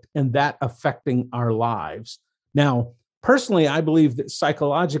conflict and that affecting our lives. Now, personally, I believe that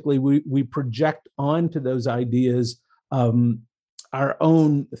psychologically we project onto those ideas our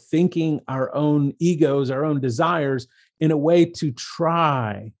own thinking, our own egos, our own desires in a way to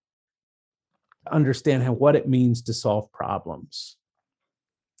try to understand what it means to solve problems.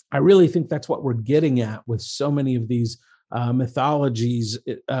 I really think that's what we're getting at with so many of these mythologies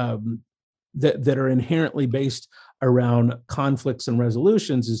that are inherently based around conflicts and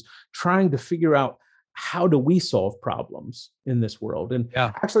resolutions, is trying to figure out, how do we solve problems in this world? And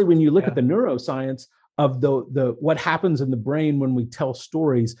actually, when you look at the neuroscience of the what happens in the brain when we tell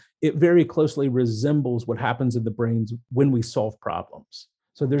stories, it very closely resembles what happens in the brains when we solve problems.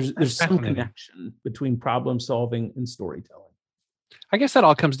 So there's some connection between problem solving and storytelling. I guess that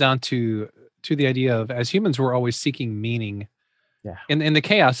all comes down to the idea of, as humans, we're always seeking meaning in the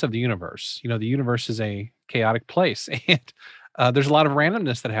chaos of the universe. The universe is a chaotic place, and there's a lot of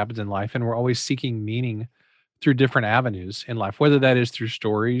randomness that happens in life, and we're always seeking meaning through different avenues in life, whether that is through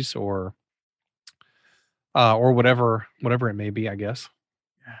stories or whatever it may be, I guess.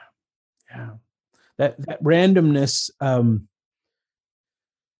 Yeah. That randomness,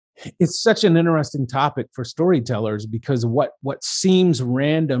 it's such an interesting topic for storytellers, because what seems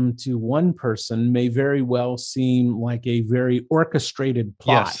random to one person may very well seem like a very orchestrated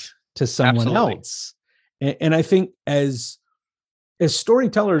plot to someone else. And I think as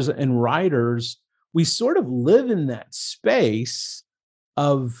storytellers and writers, we sort of live in that space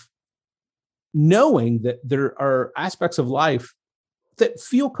of knowing that there are aspects of life that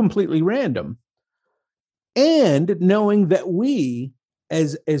feel completely random, and knowing that we,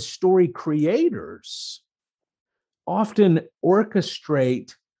 as story creators, often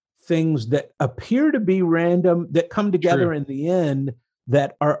orchestrate things that appear to be random, that come together in the end,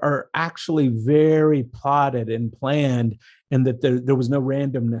 that are actually very plotted and planned, and that there was no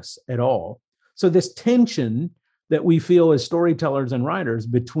randomness at all. So this tension that we feel as storytellers and writers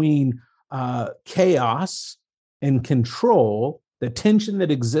between chaos and control, the tension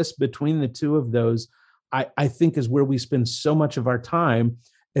that exists between the two of those, I think is where we spend so much of our time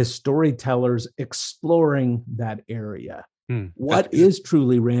as storytellers exploring that area. That's What good. is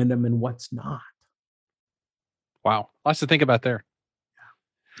truly random and what's not? Wow. Lots to think about there.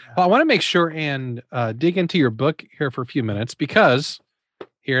 Yeah. Well, I want to make sure and dig into your book here for a few minutes because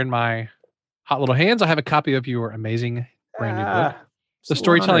here in my hot little hands, I have a copy of your amazing brand new book, The So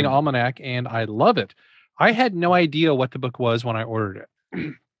Storytelling honored. Almanac, and I love it. I had no idea what the book was when I ordered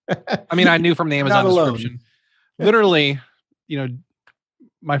it. I mean, I knew from the You're Amazon not alone. description. Literally, you know,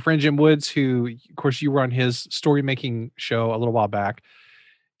 my friend Jim Woods, who, of course, you were on his story making show a little while back,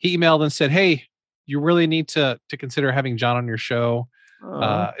 he emailed and said, "Hey, you really need to consider having John on your show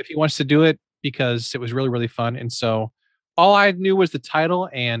if he wants to do it because it was really really fun." And so, all I knew was the title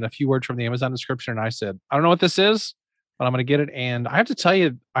and a few words from the Amazon description, and I said, "I don't know what this is, but I'm going to get it." And I have to tell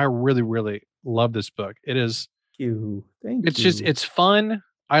you, I really really love this book. It is. Thank you. Thank It's just you. it's fun.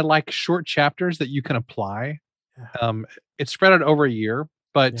 I like short chapters that you can apply. Yeah. It's spread out over a year,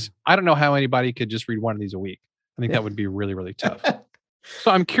 but Yeah. I don't know how anybody could just read one of these a week. I think that would be really, really tough. So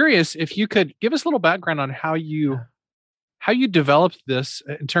I'm curious if you could give us a little background on how you developed this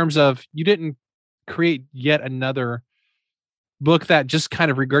in terms of you didn't create yet another book that just kind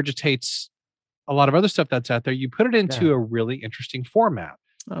of regurgitates a lot of other stuff that's out there. You put it Yeah. into a really interesting format.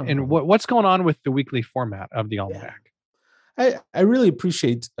 And Oh, what's going on with the weekly format of the yeah. almanac? I really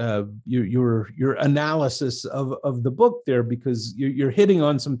appreciate your analysis of the book there, because you're hitting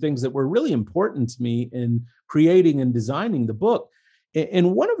on some things that were really important to me in creating and designing the book.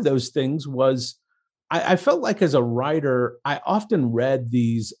 And one of those things was I felt like as a writer, I often read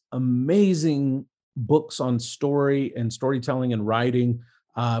these amazing books on story and storytelling and writing.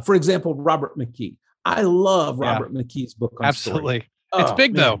 For example, Robert McKee. I love Yeah, Robert McKee's book on story. absolutely. It's Oh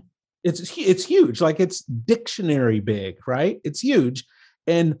big though. man, it's huge. Like it's dictionary big, right? It's huge.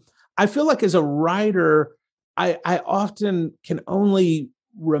 And I feel like as a writer, I often can only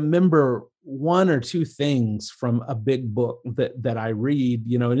remember one or two things from a big book that I read,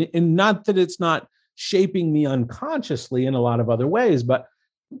 and not that it's not shaping me unconsciously in a lot of other ways, but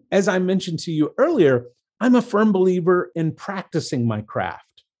as I mentioned to you earlier, I'm a firm believer in practicing my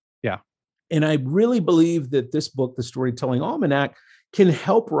craft. Yeah. And I really believe that this book, The Storytelling Almanac, can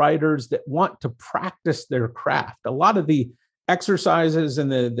help writers that want to practice their craft. A lot of the exercises and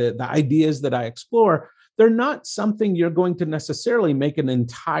the ideas that I explore, they're not something you're going to necessarily make an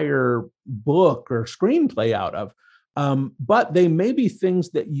entire book or screenplay out of. But they may be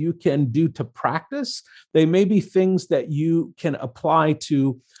things that you can do to practice. They may be things that you can apply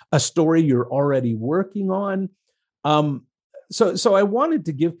to a story you're already working on. So I wanted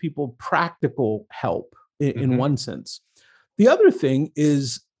to give people practical help in one sense. The other thing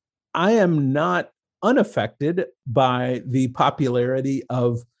is I am not unaffected by the popularity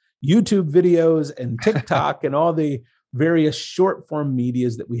of YouTube videos and TikTok and all the various short form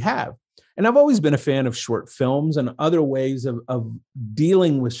medias that we have. And I've always been a fan of short films and other ways of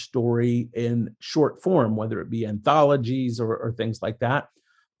dealing with story in short form, whether it be anthologies or things like that.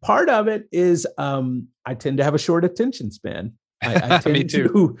 Part of it is I tend to have a short attention span. I tend Me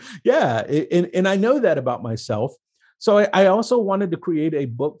too. yeah. And I know that about myself. So I also wanted to create a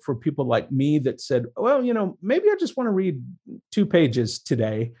book for people like me that said, well, maybe I just want to read 2 pages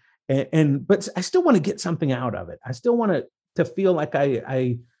today, but I still want to get something out of it. I still want to feel like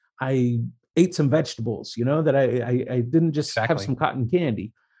I ate some vegetables, that I didn't just have some cotton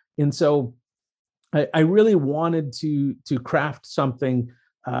candy. And so I really wanted to craft something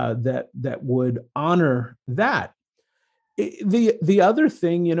that would honor that. The other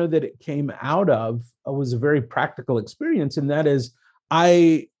thing, that it came out of was a very practical experience, and that is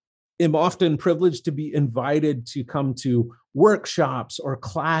I am often privileged to be invited to come to workshops or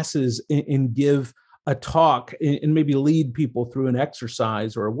classes and give a talk and maybe lead people through an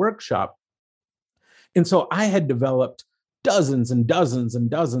exercise or a workshop. And so I had developed dozens and dozens and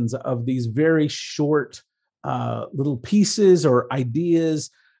dozens of these very short little pieces or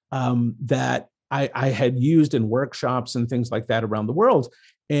ideas that I had used in workshops and things like that around the world.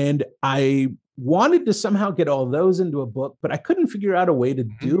 And I wanted to somehow get all those into a book, but I couldn't figure out a way to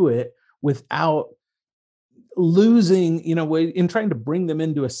do it without losing, in trying to bring them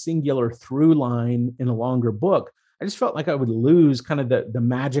into a singular through line in a longer book. I just felt like I would lose kind of the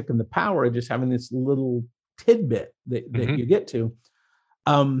magic and the power of just having this little tidbit that you get to.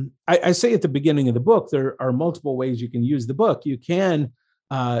 I say at the beginning of the book, there are multiple ways you can use the book. You can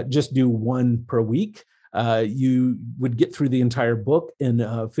just do one per week. You would get through the entire book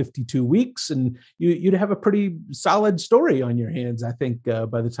in 52 weeks, and you'd have a pretty solid story on your hands, I think,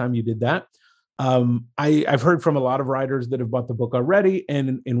 by the time you did that. I've heard from a lot of writers that have bought the book already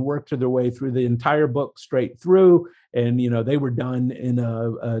and worked their way through the entire book straight through, and they were done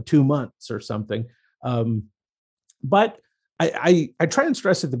in 2 months or something. But I try and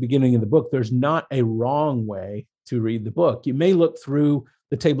stress at the beginning of the book, there's not a wrong way to read the book. You may look through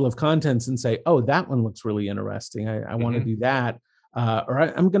the table of contents and say, oh, that one looks really interesting. I want to do that.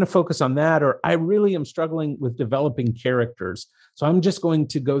 I'm going to focus on that, or I really am struggling with developing characters. So I'm just going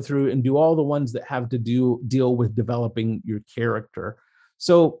to go through and do all the ones that have to deal with developing your character.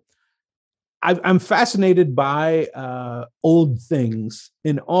 So I'm fascinated by old things,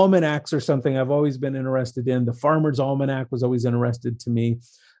 and almanacs are something I've always been interested in. The Farmer's Almanac was always interesting to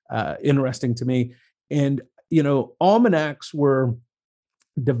me. And almanacs were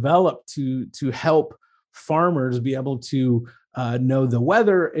developed to help farmers be able to know the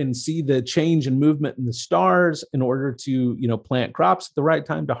weather and see the change and movement in the stars in order to plant crops at the right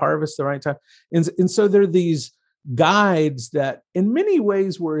time, to harvest the right time. And so there are these guides that in many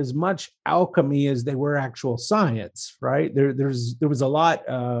ways were as much alchemy as they were actual science, right? There was a lot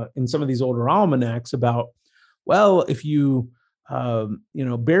in some of these older almanacs about, well, if you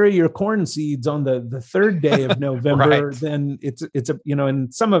bury your corn seeds on the third day of November, Right. then it's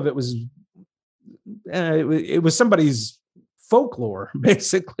and some of it was it was somebody's folklore,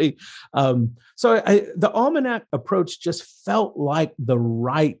 basically. So the almanac approach just felt like the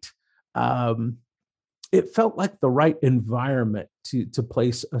right. It felt like the right environment to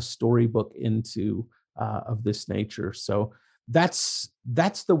place a storybook into of this nature. So that's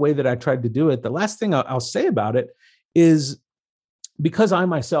the way that I tried to do it. The last thing I'll say about it is, because I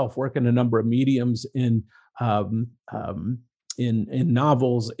myself work in a number of mediums, in novels,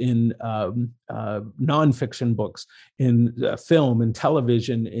 in nonfiction books, in film and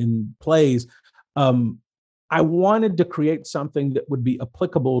television, in plays. I wanted to create something that would be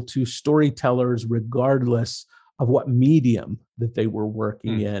applicable to storytellers, regardless of what medium that they were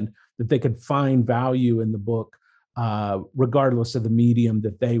working in, that they could find value in the book, regardless of the medium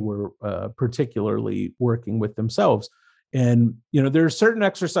that they were particularly working with themselves. And, there are certain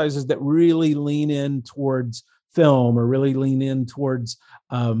exercises that really lean in towards film, or really lean in towards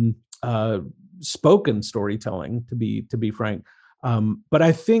spoken storytelling, to be frank. But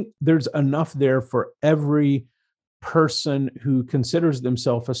I think there's enough there for every person who considers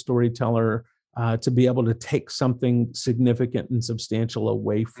themselves a storyteller to be able to take something significant and substantial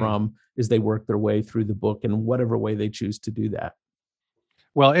away from as they work their way through the book, in whatever way they choose to do that.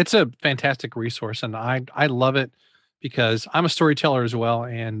 Well, it's a fantastic resource, and I love it because I'm a storyteller as well,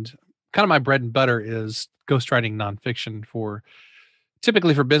 and kind of my bread and butter is ghostwriting nonfiction for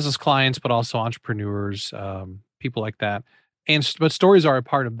typically for business clients, but also entrepreneurs, people like that. But stories are a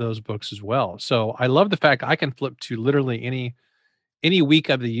part of those books as well. So I love the fact I can flip to literally any week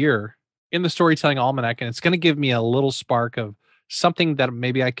of the year in the storytelling almanac, and it's going to give me a little spark of something that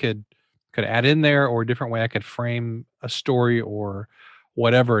maybe I could add in there, or a different way I could frame a story, or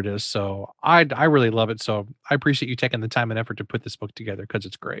whatever it is. So I really love it. So I appreciate you taking the time and effort to put this book together, because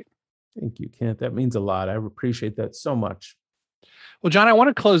it's great. Thank you, Kent. That means a lot. I appreciate that so much. Well, John, I want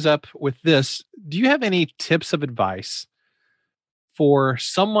to close up with this. Do you have any tips of advice for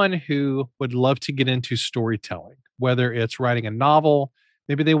someone who would love to get into storytelling, whether it's writing a novel,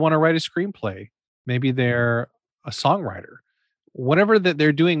 maybe they want to write a screenplay, maybe they're a songwriter, whatever that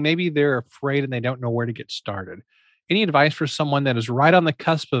they're doing, maybe they're afraid and they don't know where to get started. Any advice for someone that is right on the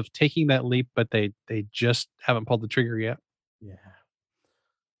cusp of taking that leap, but they just haven't pulled the trigger yet? Yeah.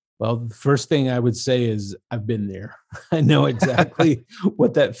 Well, the first thing I would say is I've been there. I know exactly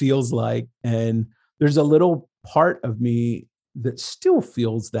what that feels like. And there's a little part of me that still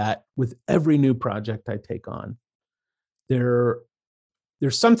feels that with every new project I take on. There,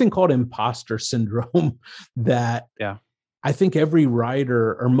 there's something called imposter syndrome that Yeah. I think every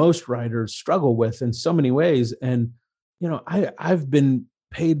writer, or most writers, struggle with in so many ways. And I've been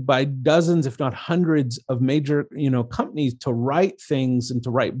paid by dozens, if not hundreds, of major companies to write things and to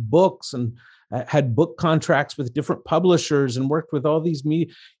write books, and had book contracts with different publishers, and worked with all these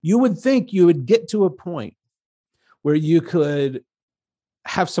media. You would think you would get to a point where you could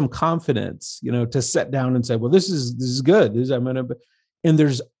have some confidence, to sit down and say, well, this is good. I'm gonna. And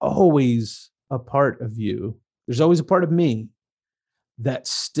there's always a part of you. There's always a part of me that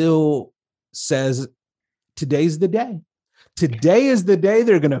still says, today's the day. Today is the day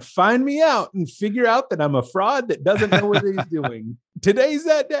they're going to find me out and figure out that I'm a fraud that doesn't know what he's doing. Today's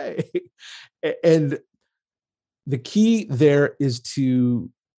that day. And the key there is to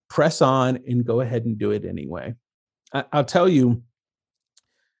press on and go ahead and do it anyway. I'll tell you,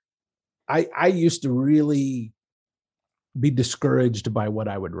 I used to really be discouraged by what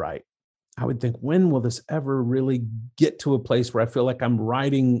I would write. I would think, when will this ever really get to a place where I feel like I'm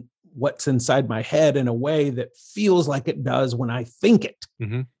writing what's inside my head in a way that feels like it does when I think it?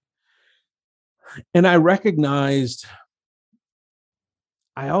 Mm-hmm. And I recognized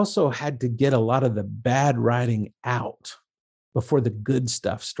I also had to get a lot of the bad writing out before the good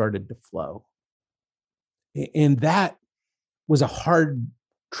stuff started to flow. And that was a hard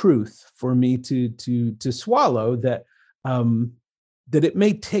truth for me to swallow, that um, that it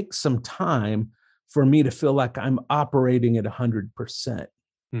may take some time for me to feel like I'm operating at 100%.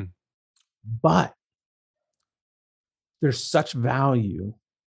 Hmm. But there's such value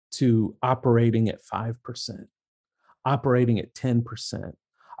to operating at 5%, operating at 10%,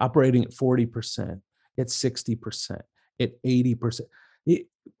 operating at 40%, at 60%, at 80%.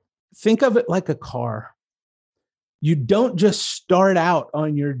 Think of it like a car. You don't just start out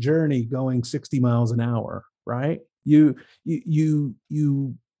on your journey going 60 miles an hour, right? You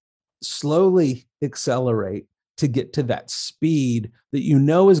slowly accelerate to get to that speed that you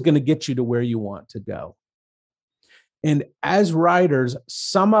know is going to get you to where you want to go. And as riders,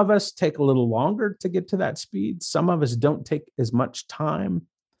 some of us take a little longer to get to that speed. Some of us don't take as much time.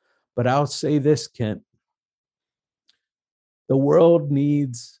 But I'll say this, Kent, the world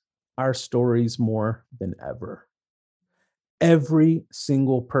needs our stories more than ever. Every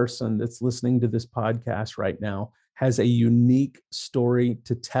single person that's listening to this podcast right now has a unique story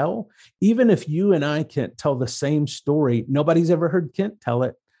to tell. Even if you and I can't tell the same story, nobody's ever heard Kent tell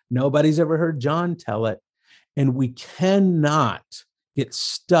it. Nobody's ever heard John tell it. And we cannot get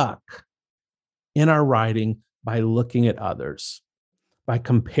stuck in our writing by looking at others, by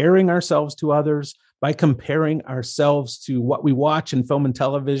comparing ourselves to others, by comparing ourselves to what we watch in film and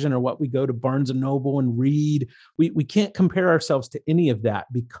television or what we go to Barnes and Noble and read. We can't compare ourselves to any of that,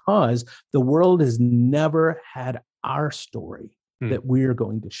 because the world has never had our story that we're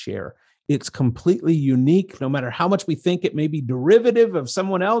going to share. It's completely unique, no matter how much we think it may be derivative of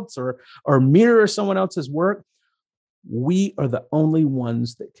someone else or mirror someone else's work. We are the only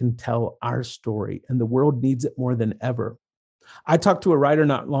ones that can tell our story, and the world needs it more than ever. I talked to a writer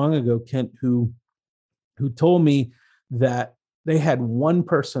not long ago, Kent, who told me that they had one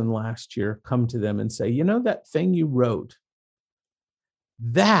person last year come to them and say, you know, that thing you wrote,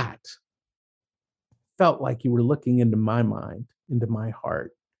 that felt like you were looking into my mind, into my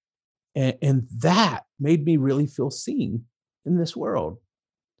heart. And that made me really feel seen in this world.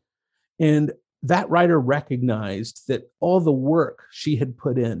 And that writer recognized that all the work she had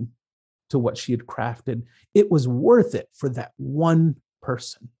put in to what she had crafted, it was worth it for that one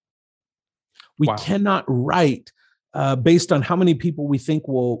person. We Wow. cannot write based on how many people we think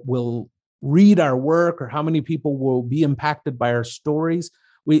will read our work or how many people will be impacted by our stories.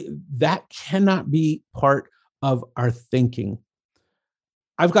 That cannot be part of our thinking.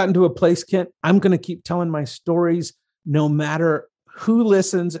 I've gotten to a place, Kent, I'm going to keep telling my stories no matter who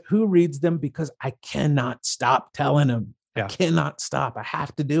listens, who reads them, because I cannot stop telling them. Yeah. I cannot stop. I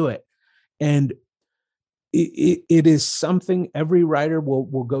have to do it. And it is something every writer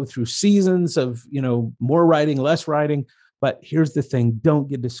will go through seasons of, more writing, less writing. But here's the thing, don't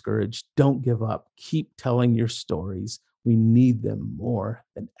get discouraged. Don't give up. Keep telling your stories. We need them more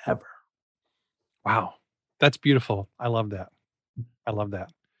than ever. Wow. That's beautiful. I love that. I love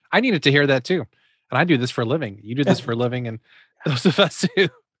that. I needed to hear that too. And I do this for a living. You do this for a living. And those of us who,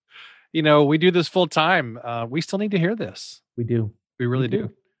 we do this full time, we still need to hear this. We do. We really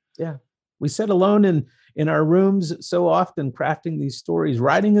do. Yeah. We sit alone in our rooms so often crafting these stories.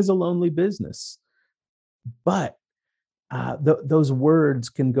 Writing is a lonely business. But those words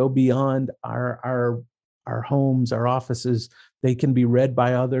can go beyond our homes, our offices. They can be read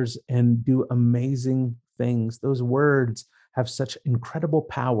by others and do amazing things. Those words have such incredible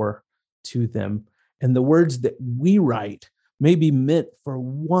power to them. And the words that we write may be meant for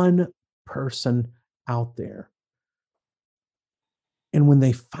one person out there. And when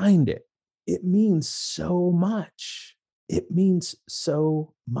they find it, it means so much. It means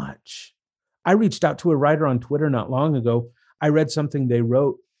so much. I reached out to a writer on Twitter not long ago. I read something they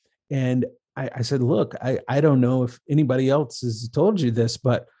wrote, and I said, look, I don't know if anybody else has told you this,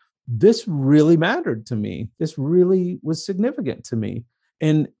 but this really mattered to me. This really was significant to me.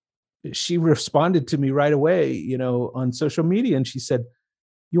 And she responded to me right away, on social media. And she said,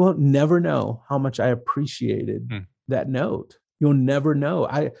 you won't never know how much I appreciated that note. You'll never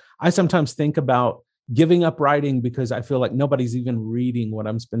know. I sometimes think about giving up writing because I feel like nobody's even reading what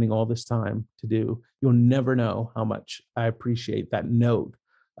I'm spending all this time to do. You'll never know how much I appreciate that note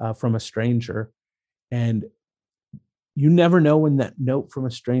from a stranger. And you never know when that note from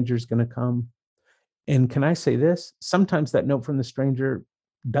a stranger is going to come. And can I say this? Sometimes that note from the stranger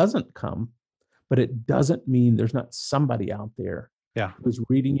doesn't come, but it doesn't mean there's not somebody out there Yeah. who's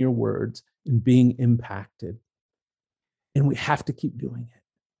reading your words and being impacted. And we have to keep doing it.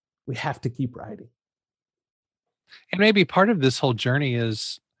 We have to keep writing. And maybe part of this whole journey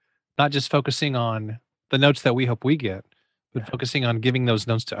is not just focusing on the notes that we hope we get, but Yeah. focusing on giving those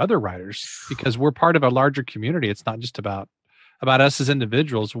notes to other writers because we're part of a larger community. It's not just about us as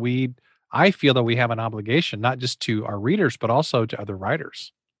individuals. I feel that we have an obligation not just to our readers, but also to other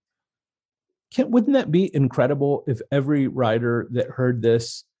writers. Wouldn't that be incredible if every writer that heard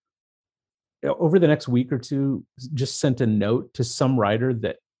this over the next week or two just sent a note to some writer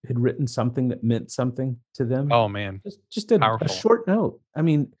that had written something that meant something to them? Oh man, Just a powerful. short note. I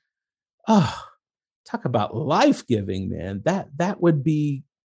mean, talk about life-giving, man. That would be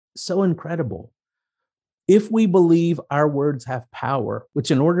so incredible. If we believe our words have power,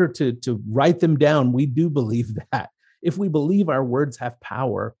 which in order to write them down, we do believe that. If we believe our words have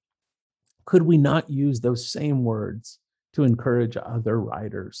power, could we not use those same words to encourage other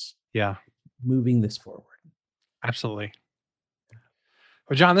writers Yeah, moving this forward? absolutely.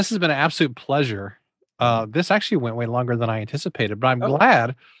 Well, John, this has been an absolute pleasure. This actually went way longer than I anticipated, but I'm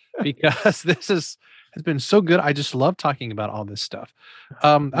glad because has been so good. I just love talking about all this stuff.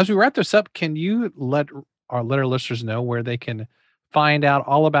 As we wrap this up, can you let our listeners know where they can find out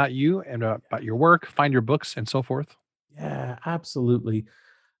all about you and about your work, find your books, and so forth? Yeah, absolutely.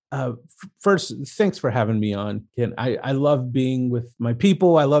 First, thanks for having me on, Ken. I love being with my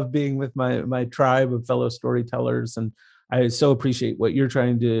people. I love being with my tribe of fellow storytellers, and I so appreciate what you're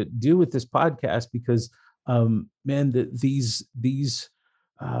trying to do with this podcast because, man, these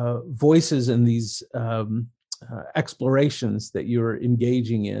voices and these explorations that you're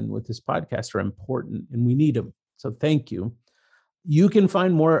engaging in with this podcast are important, and we need them. So, thank you. You can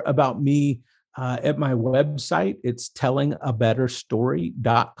find more about me at my website. It's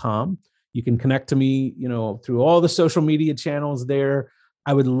tellingabetterstory.com. You can connect to me, through all the social media channels there.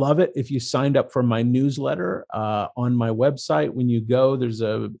 I would love it if you signed up for my newsletter on my website. When you go, there's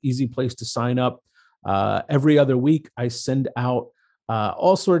an easy place to sign up. Every other week, I send out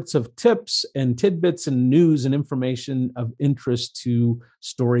all sorts of tips and tidbits and news and information of interest to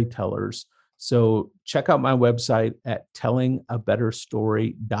storytellers. So check out my website at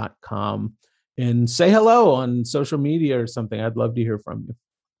tellingabetterstory.com and say hello on social media or something. I'd love to hear from you.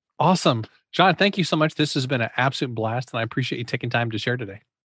 Awesome. John, thank you so much. This has been an absolute blast, and I appreciate you taking time to share today.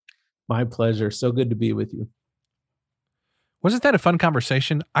 My pleasure. So good to be with you. Wasn't that a fun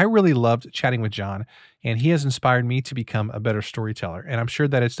conversation? I really loved chatting with John, and he has inspired me to become a better storyteller, and I'm sure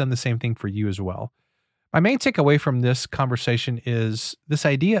that it's done the same thing for you as well. My main takeaway from this conversation is this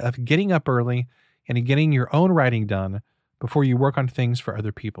idea of getting up early and getting your own writing done before you work on things for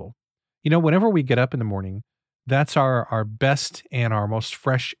other people. Whenever we get up in the morning, that's our best and our most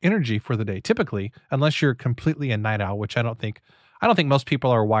fresh energy for the day, typically, unless you're completely a night owl, which I don't think most people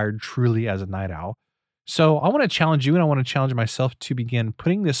are wired truly as a night owl. So I want to challenge you and I want to challenge myself to begin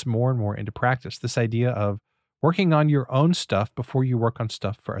putting this more and more into practice, this idea of working on your own stuff before you work on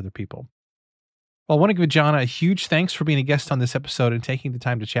stuff for other people. Well, I want to give John a huge thanks for being a guest on this episode and taking the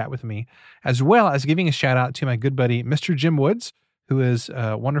time to chat with me, as well as giving a shout out to my good buddy, Mr. Jim Woods, who is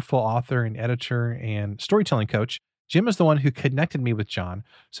a wonderful author and editor and storytelling coach. Jim is the one who connected me with John.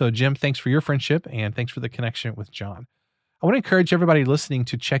 So Jim, thanks for your friendship and thanks for the connection with John. I want to encourage everybody listening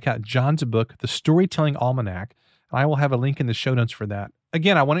to check out John's book, The Storytelling Almanac. I will have a link in the show notes for that.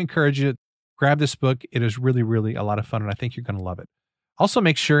 Again, I want to encourage you to grab this book. It is really, really a lot of fun, and I think you're going to love it. Also,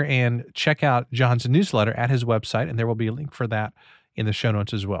 make sure and check out John's newsletter at his website, and there will be a link for that in the show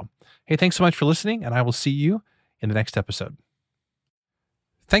notes as well. Hey, thanks so much for listening, and I will see you in the next episode.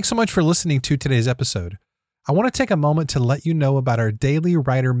 Thanks so much for listening to today's episode. I want to take a moment to let you know about our Daily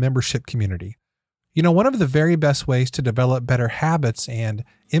Writer membership community. One of the very best ways to develop better habits and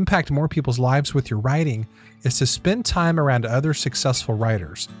impact more people's lives with your writing is to spend time around other successful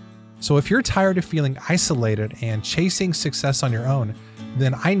writers. So if you're tired of feeling isolated and chasing success on your own,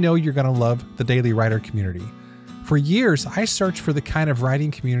 then I know you're going to love the Daily Writer community. For years, I searched for the kind of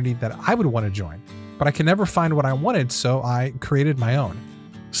writing community that I would want to join, but I could never find what I wanted, so I created my own.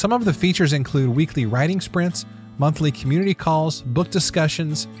 Some of the features include weekly writing sprints, monthly community calls, book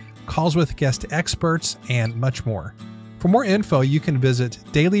discussions, calls with guest experts, and much more. For more info, you can visit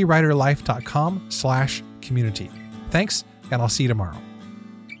dailywriterlife.com/community. Thanks, and I'll see you tomorrow.